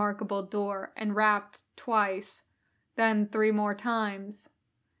unremarkable door and rapped twice, then 3 more times.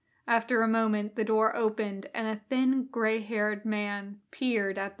 After a moment, the door opened and a thin, gray-haired man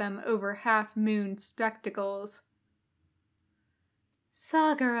peered at them over half-moon spectacles.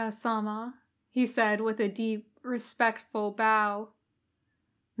 "Sagara-sama," he said with a deep, respectful bow.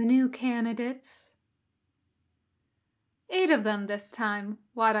 "The new candidates?" "8 of them this time,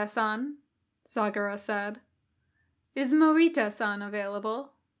 Wada-san," Sagara said. "Is Morita-san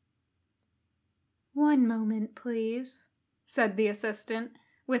available?" "1 moment, please," said the assistant,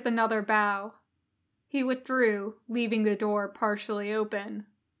 with another bow. He withdrew, leaving the door partially open.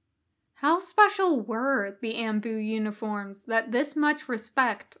 How special were the Anbu uniforms that this much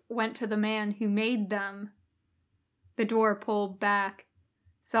respect went to the man who made them? The door pulled back.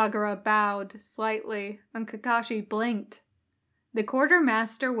 Sagara bowed slightly, and Kakashi blinked. The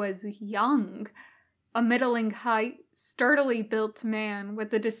quartermaster was young, a middling height, sturdily built man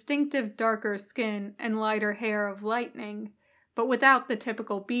with the distinctive darker skin and lighter hair of lightning, but without the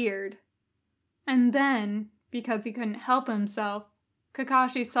typical beard. And then, because he couldn't help himself,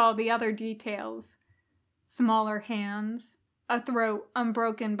 Kakashi saw the other details. Smaller hands, a throat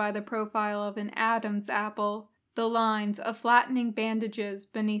unbroken by the profile of an Adam's apple, the lines of flattening bandages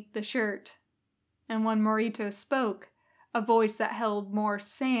beneath the shirt. And when Morita spoke, a voice that held more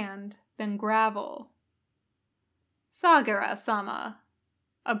sand than gravel. "Sagara-sama."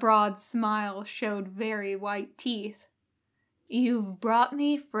 A broad smile showed very white teeth. "You've brought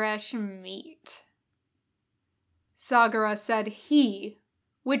me fresh meat." Sagara said he,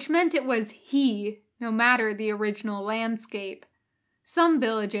 which meant it was he, no matter the original landscape. Some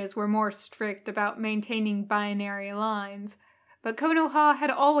villages were more strict about maintaining binary lines, but Konoha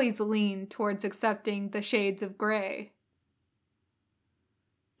had always leaned towards accepting the shades of gray.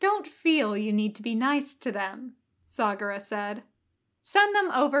 "Don't feel you need to be nice to them," Sagara said. "Send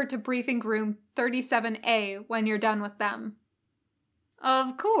them over to briefing room 37A when you're done with them."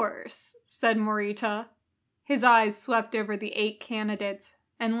 "Of course," said Morita. His eyes swept over the 8 candidates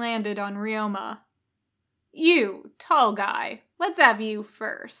and landed on Ryoma. "You, tall guy, let's have you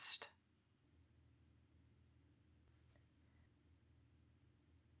first."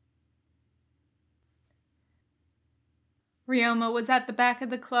 Ryoma was at the back of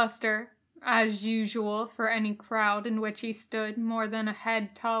the cluster, as usual for any crowd in which he stood more than a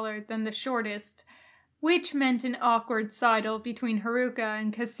head taller than the shortest, which meant an awkward sidle between Haruka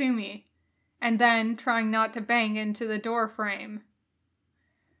and Kasumi, and then trying not to bang into the door frame.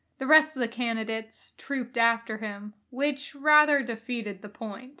 The rest of the candidates trooped after him, which rather defeated the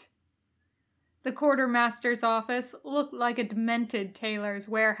point. The quartermaster's office looked like a demented tailor's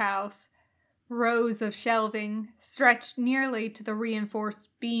warehouse. Rows of shelving stretched nearly to the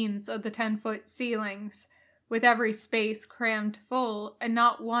reinforced beams of the 10-foot ceilings, with every space crammed full and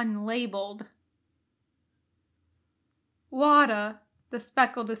not one labeled. Wada, the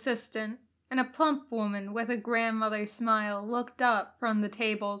speckled assistant, and a plump woman with a grandmother's smile looked up from the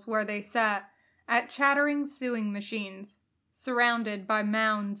tables where they sat at chattering sewing machines, surrounded by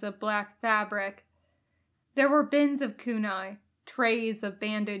mounds of black fabric. There were bins of kunai, trays of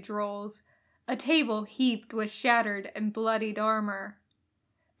bandage rolls, a table heaped with shattered and bloodied armor.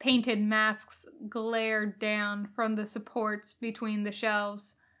 Painted masks glared down from the supports between the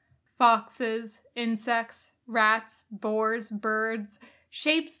shelves. Foxes, insects, rats, boars, birds,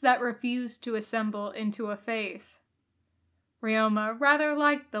 shapes that refused to assemble into a face. Ryoma rather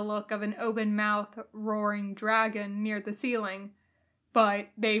liked the look of an open-mouthed, roaring dragon near the ceiling, but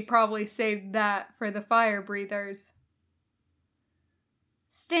they probably saved that for the fire breathers.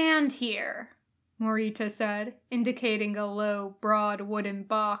 "Stand here," Morita said, indicating a low, broad wooden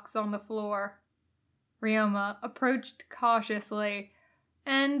box on the floor. Ryoma approached cautiously,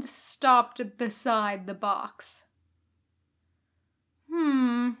 and stopped beside the box.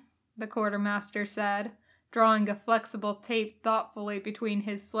 The quartermaster said, drawing a flexible tape thoughtfully between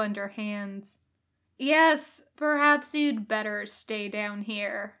his slender hands. Yes, perhaps you'd better stay down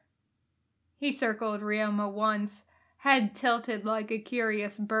here. He circled Ryoma once, head tilted like a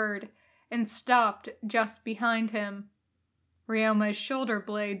curious bird, and stopped just behind him. Ryoma's shoulder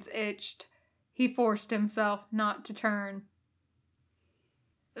blades itched. He forced himself not to turn.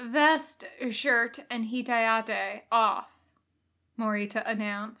 Vest, shirt, and hitayate off, Morita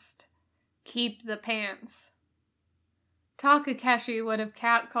announced. Keep the pants. Takakeshi would have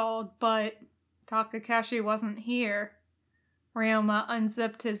catcalled, but Takakeshi wasn't here. Ryoma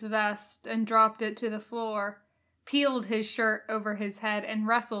unzipped his vest and dropped it to the floor, peeled his shirt over his head, and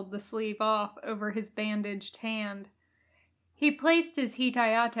wrestled the sleeve off over his bandaged hand. He placed his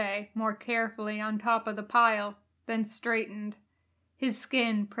hitayate more carefully on top of the pile, then straightened. His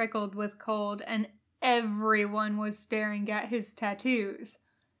skin prickled with cold, and everyone was staring at his tattoos.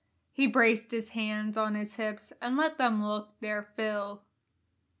 He braced his hands on his hips and let them look their fill.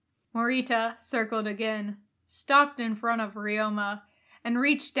 Morita circled again, stopped in front of Ryoma, and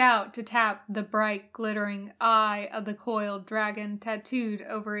reached out to tap the bright, glittering eye of the coiled dragon tattooed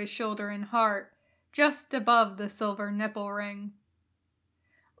over his shoulder and heart, just above the silver nipple ring.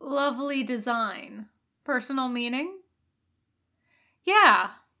 Lovely design. Personal meaning? Yeah,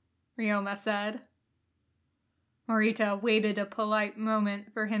 Ryoma said. Morita waited a polite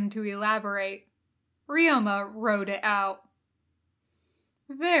moment for him to elaborate. Ryoma wrote it out.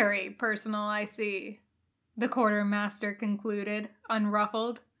 Very personal, I see, the quartermaster concluded,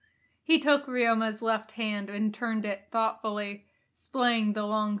 unruffled. He took Ryoma's left hand and turned it thoughtfully, splaying the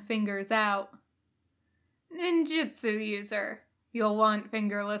long fingers out. Ninjutsu user, you'll want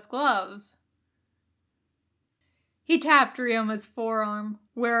fingerless gloves. He tapped Ryoma's forearm,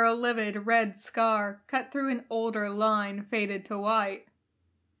 where a livid red scar cut through an older line faded to white.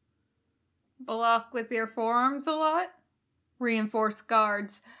 Block with your forearms a lot? Reinforced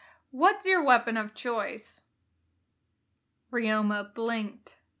guards. What's your weapon of choice? Ryoma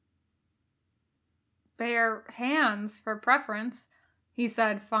blinked. Bare hands for preference, he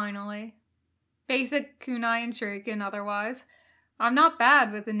said finally. Basic kunai and shuriken otherwise. I'm not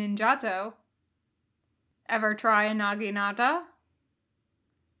bad with a ninjato. Ever try a naginata?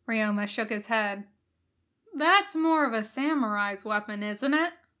 Ryoma shook his head. That's more of a samurai's weapon, isn't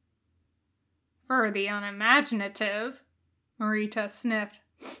it? For the unimaginative, Morita sniffed.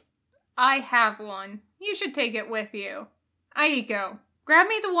 I have one. You should take it with you. Aiko, grab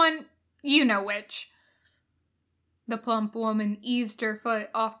me the one, you know which. The plump woman eased her foot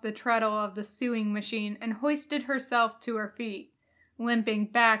off the treadle of the sewing machine and hoisted herself to her feet, limping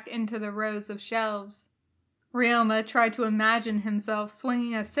back into the rows of shelves. Ryoma tried to imagine himself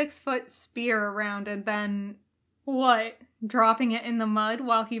swinging a 6-foot spear around and then... What? Dropping it in the mud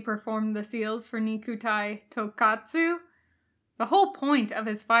while he performed the seals for Nikutai Tokatsu? The whole point of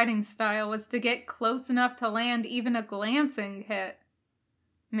his fighting style was to get close enough to land even a glancing hit.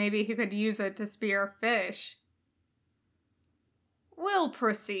 Maybe he could use it to spear fish. We'll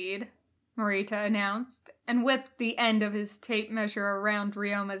proceed, Morita announced, and whipped the end of his tape measure around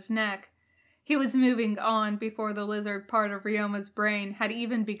Ryoma's neck. He was moving on before the lizard part of Ryoma's brain had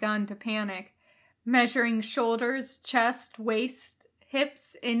even begun to panic, measuring shoulders, chest, waist,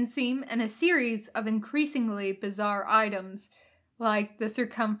 hips, inseam, and a series of increasingly bizarre items, like the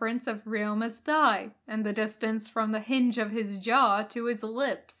circumference of Ryoma's thigh and the distance from the hinge of his jaw to his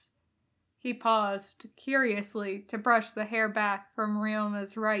lips. He paused, curiously, to brush the hair back from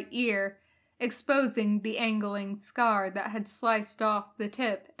Ryoma's right ear, exposing the angling scar that had sliced off the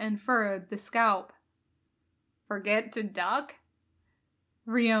tip and furrowed the scalp. Forget to duck?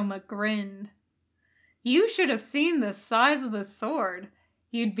 Ryoma grinned. You should have seen the size of the sword.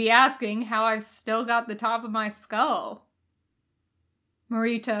 You'd be asking how I've still got the top of my skull.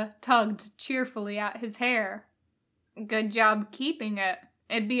 Morita tugged cheerfully at his hair. Good job keeping it.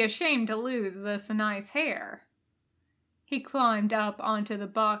 It'd be a shame to lose this nice hair. He climbed up onto the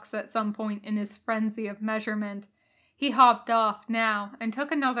box at some point in his frenzy of measurement. He hopped off now and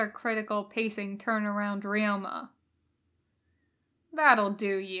took another critical pacing turn around Ryoma. That'll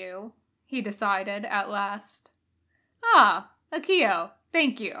do you, he decided at last. Ah, Akio,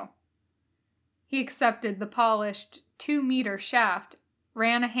 thank you. He accepted the polished 2-meter shaft,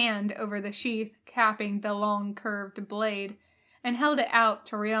 ran a hand over the sheath capping the long curved blade, and held it out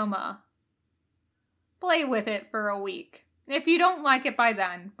to Ryoma. Play with it for a week. If you don't like it by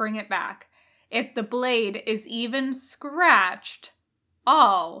then, bring it back. If the blade is even scratched,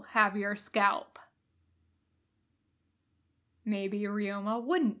 I'll have your scalp. maybe Ryoma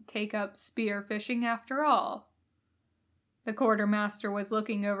wouldn't take up spearfishing after all. The quartermaster was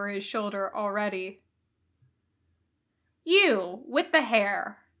looking over his shoulder already. "You, with the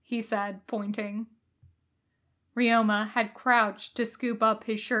hair," he said, pointing. Ryoma had crouched to scoop up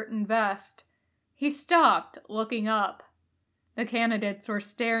his shirt and vest. He stopped, looking up. The candidates were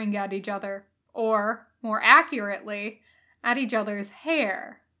staring at each other, or, more accurately, at each other's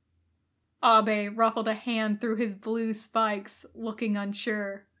hair. Abe ruffled a hand through his blue spikes, looking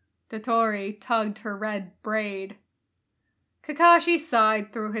unsure. Dotori tugged her red braid. Kakashi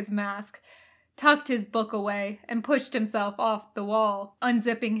sighed through his mask, tucked his book away, and pushed himself off the wall,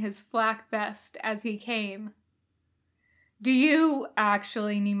 unzipping his flak vest as he came. "Do you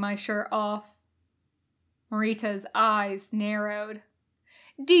actually need my shirt off?" Morita's eyes narrowed.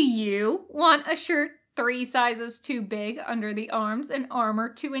 "Do you want a shirt 3 sizes too big under the arms and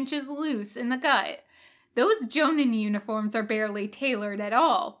armor 2 inches loose in the gut? Those Jonin uniforms are barely tailored at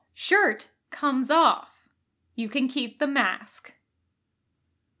all. Shirt comes off. You can keep the mask."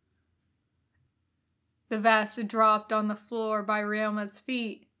 The vest dropped on the floor by Ryoma's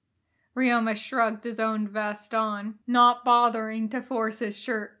feet. Ryoma shrugged his own vest on, not bothering to force his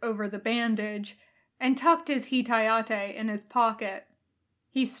shirt over the bandage, and tucked his hitayate in his pocket.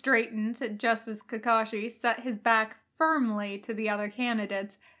 He straightened just as Kakashi set his back firmly to the other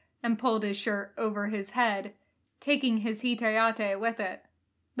candidates and pulled his shirt over his head, taking his hitayate with it.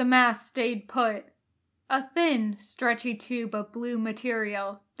 The mask stayed put, a thin, stretchy tube of blue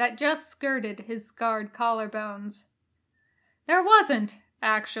material that just skirted his scarred collarbones. There wasn't,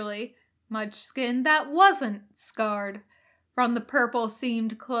 actually, much skin that wasn't scarred, from the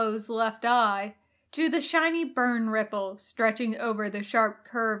purple-seamed closed left eye to the shiny burn ripple stretching over the sharp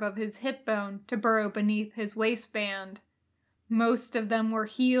curve of his hip bone to burrow beneath his waistband. Most of them were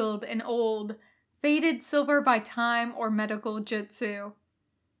healed and old, faded silver by time or medical jutsu,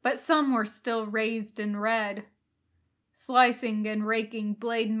 but some were still raised and red. Slicing and raking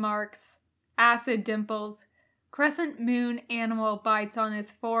blade marks, acid dimples, crescent moon animal bites on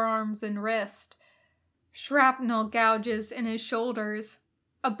his forearms and wrist, shrapnel gouges in his shoulders,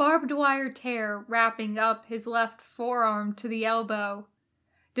 a barbed wire tear wrapping up his left forearm to the elbow,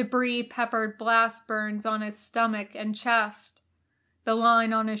 debris-peppered blast burns on his stomach and chest. The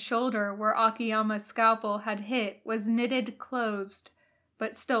line on his shoulder where Akiyama's scalpel had hit was knitted closed,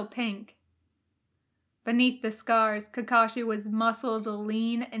 but still pink. Beneath the scars, Kakashi was muscled,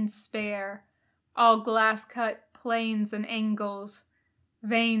 lean, and spare, all glass-cut planes and angles.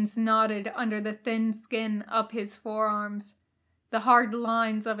 Veins knotted under the thin skin up his forearms. The hard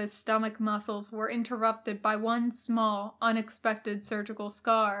lines of his stomach muscles were interrupted by one small, unexpected surgical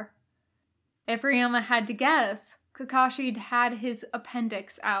scar. If Ryoma had to guess, Kakashi'd had his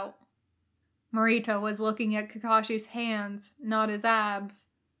appendix out. Morita was looking at Kakashi's hands, not his abs.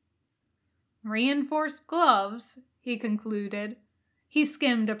 "Reinforced gloves," he concluded. He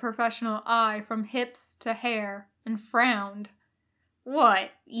skimmed a professional eye from hips to hair and frowned.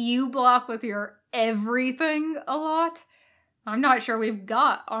 "What, you block with your everything a lot? I'm not sure we've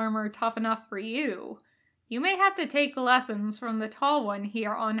got armor tough enough for you. You may have to take lessons from the tall one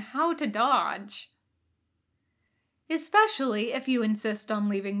here on how to dodge." "Especially if you insist on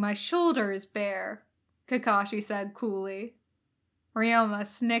leaving my shoulders bare," Kakashi said coolly. Ryoma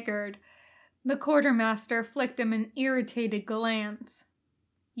snickered. The quartermaster flicked him an irritated glance.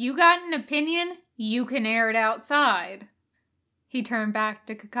 "You got an opinion? You can air it outside." He turned back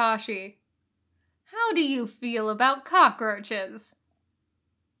to Kakashi. "How do you feel about cockroaches?"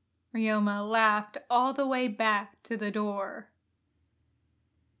 Ryoma laughed all the way back to the door.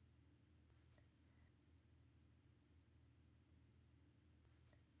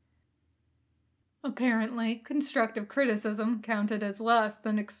 Apparently, constructive criticism counted as less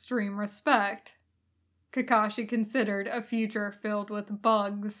than extreme respect. Kakashi considered a future filled with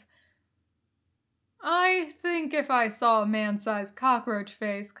bugs. "I think if I saw a man-sized cockroach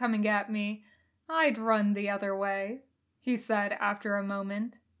face coming at me, I'd run the other way," he said after a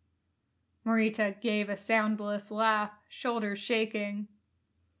moment. Morita gave a soundless laugh, shoulders shaking.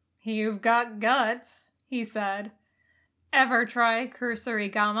 "You've got guts," he said. "Ever try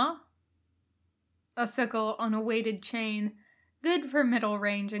Kusurigama?" A sickle on a weighted chain, good for middle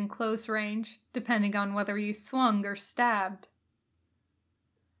range and close range, depending on whether you swung or stabbed.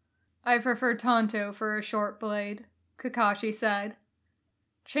 "I prefer Tonto for a short blade," Kakashi said.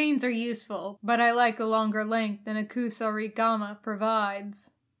 "Chains are useful, but I like a longer length than a Kusarigama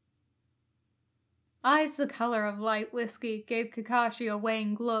provides." Eyes the color of light whiskey gave Kakashi a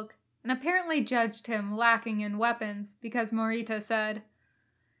weighing look, and apparently judged him lacking in weapons because Morita said,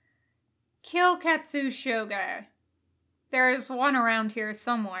 "Kyoketsu Shogai." There's one around here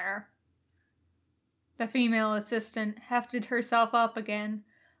somewhere. The female assistant hefted herself up again,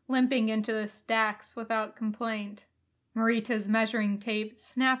 limping into the stacks without complaint. Morita's measuring tape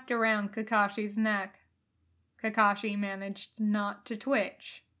snapped around Kakashi's neck. Kakashi managed not to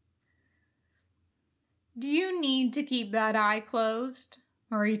twitch. "Do you need to keep that eye closed?"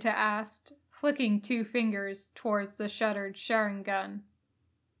 Morita asked, flicking 2 fingers towards the shuttered Sharingan.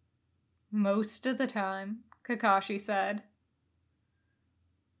 "Most of the time," Kakashi said.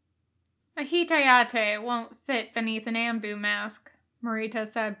 "A Hitayate won't fit beneath an Anbu mask," Morita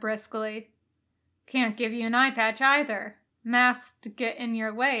said briskly. "Can't give you an eye patch either. Masks get in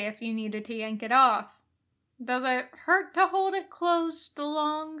your way if you needed to yank it off. Does it hurt to hold it closed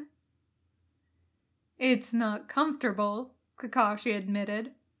long?" "It's not comfortable," Kakashi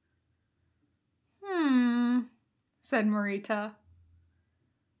admitted. Said Morita.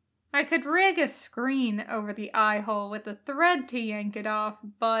 "I could rig a screen over the eye hole with a thread to yank it off,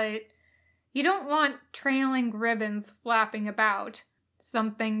 but you don't want trailing ribbons flapping about.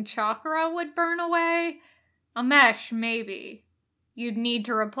 Something chakra would burn away. A mesh, maybe. You'd need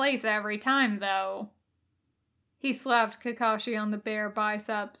to replace every time, though." He slapped Kakashi on the bare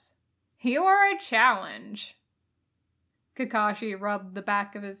biceps. "You're a challenge." Kakashi rubbed the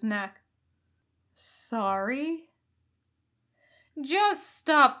back of his neck. "Sorry?" "Just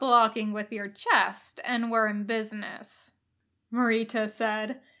stop blocking with your chest, and we're in business," Morita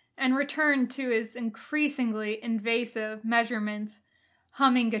said, and returned to his increasingly invasive measurements,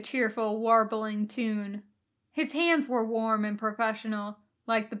 humming a cheerful, warbling tune. His hands were warm and professional,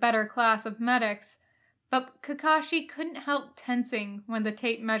 like the better class of medics, but Kakashi couldn't help tensing when the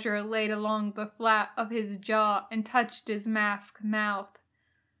tape measure laid along the flat of his jaw and touched his masked mouth.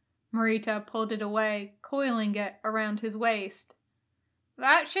 Morita pulled it away, coiling it around his waist.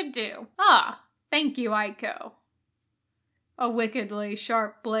 "That should do. Ah, thank you, Aiko." A wickedly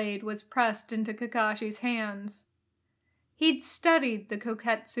sharp blade was pressed into Kakashi's hands. He'd studied the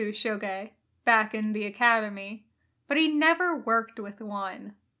Koketsu shoge back in the academy, but he never worked with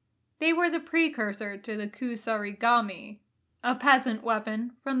one. They were the precursor to the kusarigami, a peasant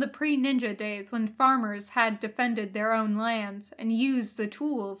weapon from the pre-ninja days when farmers had defended their own lands and used the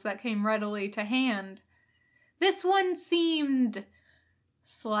tools that came readily to hand. This one seemed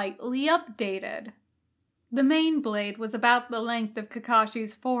slightly updated. The main blade was about the length of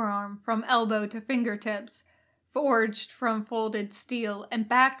Kakashi's forearm from elbow to fingertips, forged from folded steel and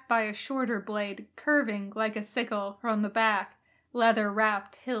backed by a shorter blade curving like a sickle from the back,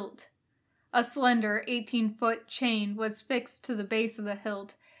 leather-wrapped hilt. A slender 18-foot chain was fixed to the base of the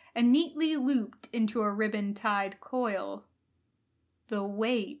hilt and neatly looped into a ribbon-tied coil. The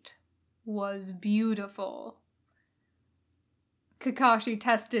weight was beautiful. Kakashi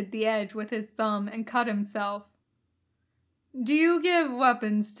tested the edge with his thumb and cut himself. "Do you give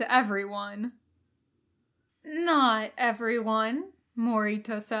weapons to everyone?" "Not everyone,"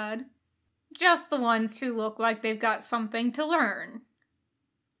 Morita said. "Just the ones who look like they've got something to learn."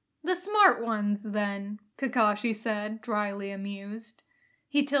 "The smart ones, then," Kakashi said, dryly amused.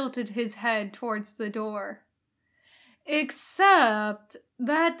 He tilted his head towards the door. "Except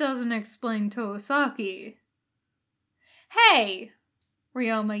that doesn't explain Tosaki." "Hey!"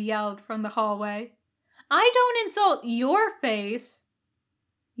 Ryoma yelled from the hallway. "I don't insult your face!"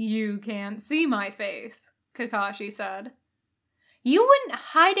 "You can't see my face," Kakashi said. "You wouldn't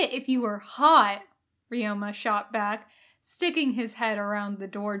hide it if you were hot," Ryoma shot back, sticking his head around the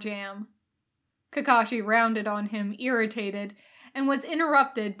door jamb. Kakashi rounded on him, irritated, and was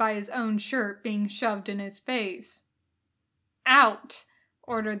interrupted by his own shirt being shoved in his face. "Out!"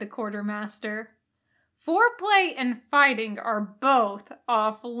 ordered the quartermaster. "Foreplay and fighting are both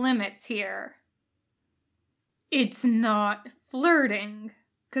off limits here." "It's not flirting,"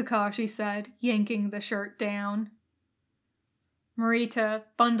 Kakashi said, yanking the shirt down. Morita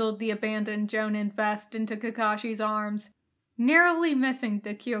bundled the abandoned Jonin vest into Kakashi's arms, narrowly missing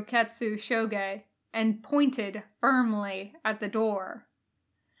the Kyoketsu shoge, and pointed firmly at the door.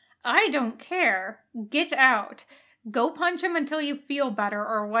 "I don't care. Get out. Go punch him until you feel better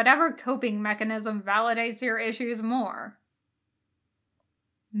or whatever coping mechanism validates your issues more."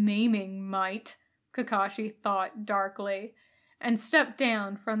 Maiming might, Kakashi thought darkly, and stepped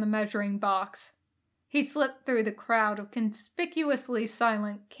down from the measuring box. He slipped through the crowd of conspicuously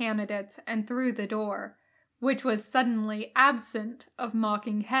silent candidates and through the door, which was suddenly absent of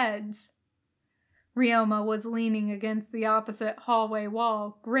mocking heads. Ryoma was leaning against the opposite hallway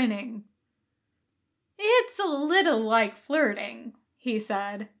wall, grinning. "It's a little like flirting," he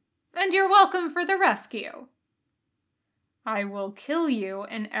said, "and you're welcome for the rescue." "I will kill you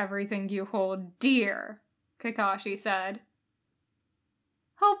and everything you hold dear," Kakashi said.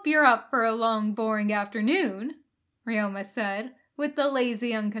 Hope you're up for a long, boring afternoon, Ryoma said, with the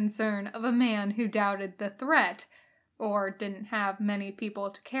lazy unconcern of a man who doubted the threat, or didn't have many people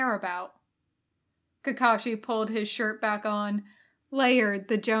to care about. Kakashi pulled his shirt back on, layered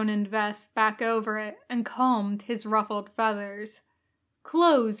the Jonin vest back over it, and combed his ruffled feathers.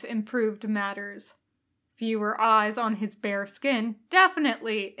 Clothes improved matters. Fewer eyes on his bare skin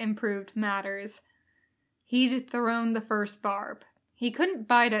definitely improved matters. He'd thrown the first barb. He couldn't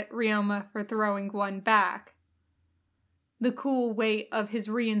bite at Ryoma for throwing one back. The cool weight of his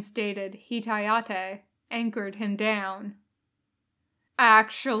reinstated hitayate anchored him down.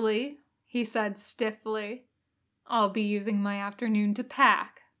 Actually, he said stiffly, I'll be using my afternoon to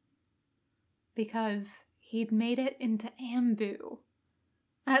pack. Because he'd made it into Anbu.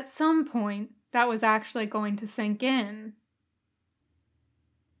 At some point, that was actually going to sink in.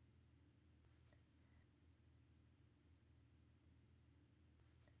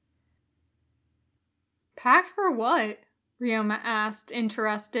 Packed for what? Ryoma asked,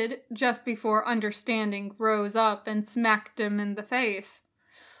 interested, just before understanding rose up and smacked him in the face.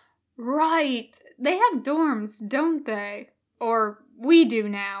 Right, they have dorms, don't they? Or we do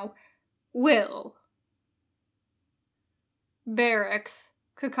now. Will. Barracks,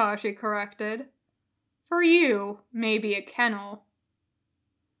 Kakashi corrected. For you, maybe a kennel.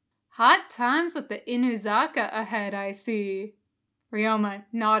 Hot times with the Inuzaka ahead, I see. Ryoma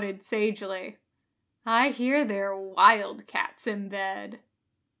nodded sagely. I hear there are wildcats in bed.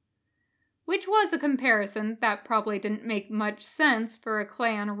 Which was a comparison that probably didn't make much sense for a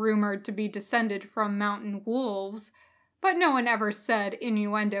clan rumored to be descended from mountain wolves, but no one ever said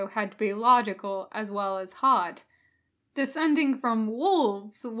innuendo had to be logical as well as hot. Descending from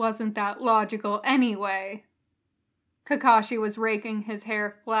wolves wasn't that logical anyway. Kakashi was raking his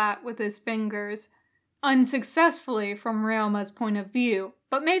hair flat with his fingers, unsuccessfully from Ryoma's point of view,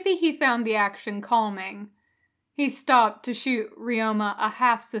 but maybe he found the action calming. He stopped to shoot Ryoma a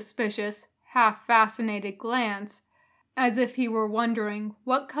half-suspicious, half-fascinated glance, as if he were wondering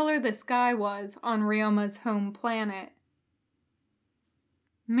what color the sky was on Ryoma's home planet.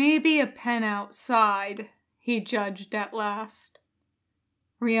 Maybe a pen outside, he judged at last.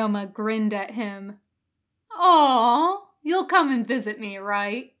 Ryoma grinned at him. Aw, you'll come and visit me,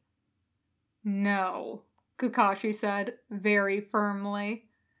 right? No, Kakashi said, very firmly.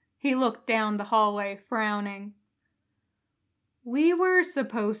 He looked down the hallway, frowning. We were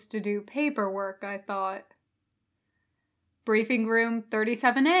supposed to do paperwork, I thought. Briefing room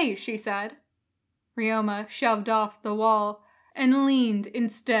 37A, she said. Ryoma shoved off the wall and leaned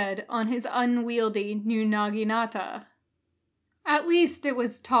instead on his unwieldy new naginata. At least it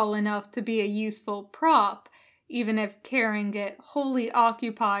was tall enough to be a useful prop, even if carrying it wholly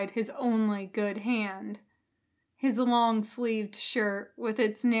occupied his only good hand. His long-sleeved shirt, with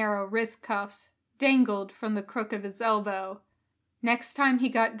its narrow wrist cuffs, dangled from the crook of his elbow. Next time he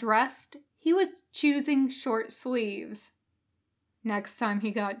got dressed, he was choosing short sleeves. Next time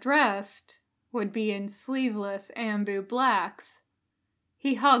he got dressed would be in sleeveless Anbu blacks.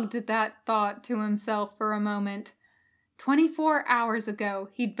 He hugged that thought to himself for a moment. 24 hours ago,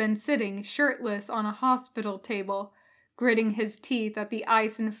 he'd been sitting shirtless on a hospital table, gritting his teeth at the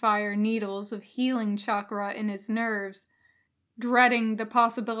ice and fire needles of healing chakra in his nerves, dreading the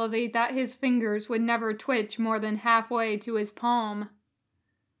possibility that his fingers would never twitch more than halfway to his palm.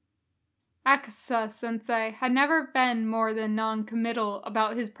 Akasa-sensei had never been more than non-committal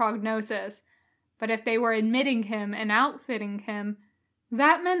about his prognosis, but if they were admitting him and outfitting him,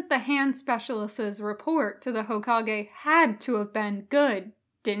 that meant the hand specialist's report to the Hokage had to have been good,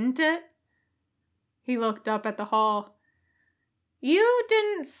 didn't it? He looked up at the hall. You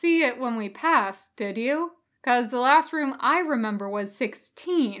didn't see it when we passed, did you? 'Cause the last room I remember was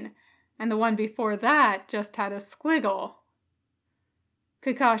 16, and the one before that just had a squiggle.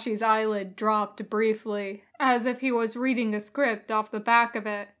 Kakashi's eyelid dropped briefly, as if he was reading a script off the back of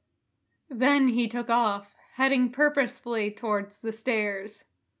it. Then he took off, heading purposefully towards the stairs.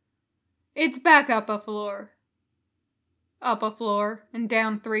 It's back up a floor. Up a floor, and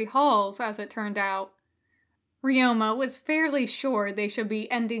down 3 halls, as it turned out. Ryoma was fairly sure they should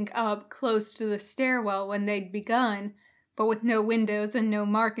be ending up close to the stairwell when they'd begun, but with no windows and no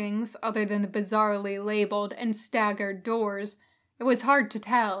markings other than the bizarrely labeled and staggered doors, it was hard to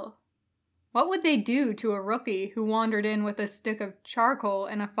tell. What would they do to a rookie who wandered in with a stick of charcoal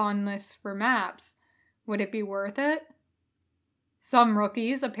and a fondness for maps? Would it be worth it? Some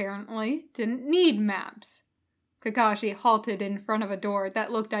rookies, apparently, didn't need maps. Kakashi halted in front of a door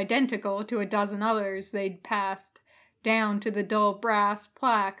that looked identical to a dozen others they'd passed, down to the dull brass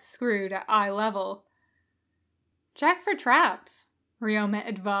plaque screwed at eye level. Check for traps, Ryoma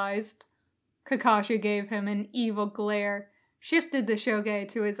advised. Kakashi gave him an evil glare, shifted the shoge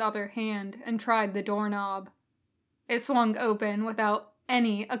to his other hand, and tried the doorknob. It swung open without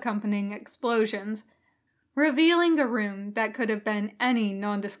any accompanying explosions, revealing a room that could have been any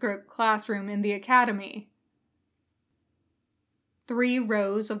nondescript classroom in the academy. 3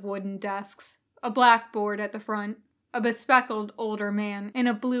 rows of wooden desks, a blackboard at the front, a bespectacled older man in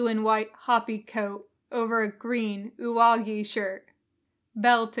a blue and white hoppy coat over a green uwagi shirt,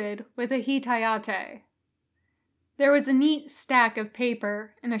 belted with a hitayate. There was a neat stack of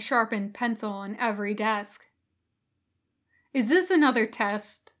paper and a sharpened pencil on every desk. "Is this another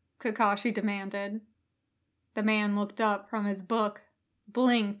test?" Kakashi demanded. The man looked up from his book,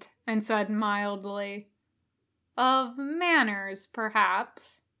 blinked, and said mildly, "Of manners,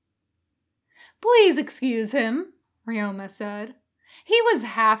 perhaps." "Please excuse him," Ryoma said. "He was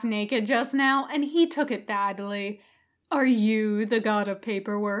half naked just now, and he took it badly. Are you the god of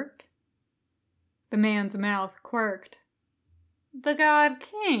paperwork?" The man's mouth quirked. "The god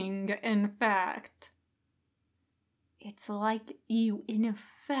king, in fact." "It's like you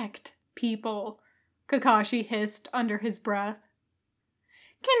infect people," Kakashi hissed under his breath.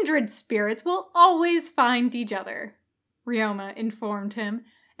 "Kindred spirits will always find each other," Ryoma informed him,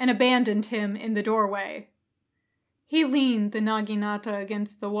 and abandoned him in the doorway. He leaned the naginata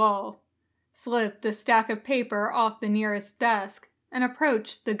against the wall, slipped a stack of paper off the nearest desk, and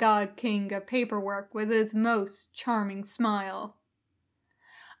approached the god king of paperwork with his most charming smile.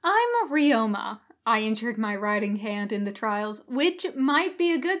 "I'm Ryoma. I injured my writing hand in the trials, which might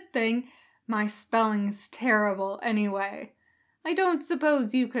be a good thing. My spelling's terrible anyway. I don't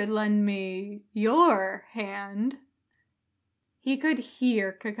suppose you could lend me your hand?" He could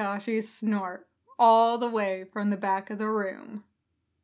hear Kakashi's snort all the way from the back of the room.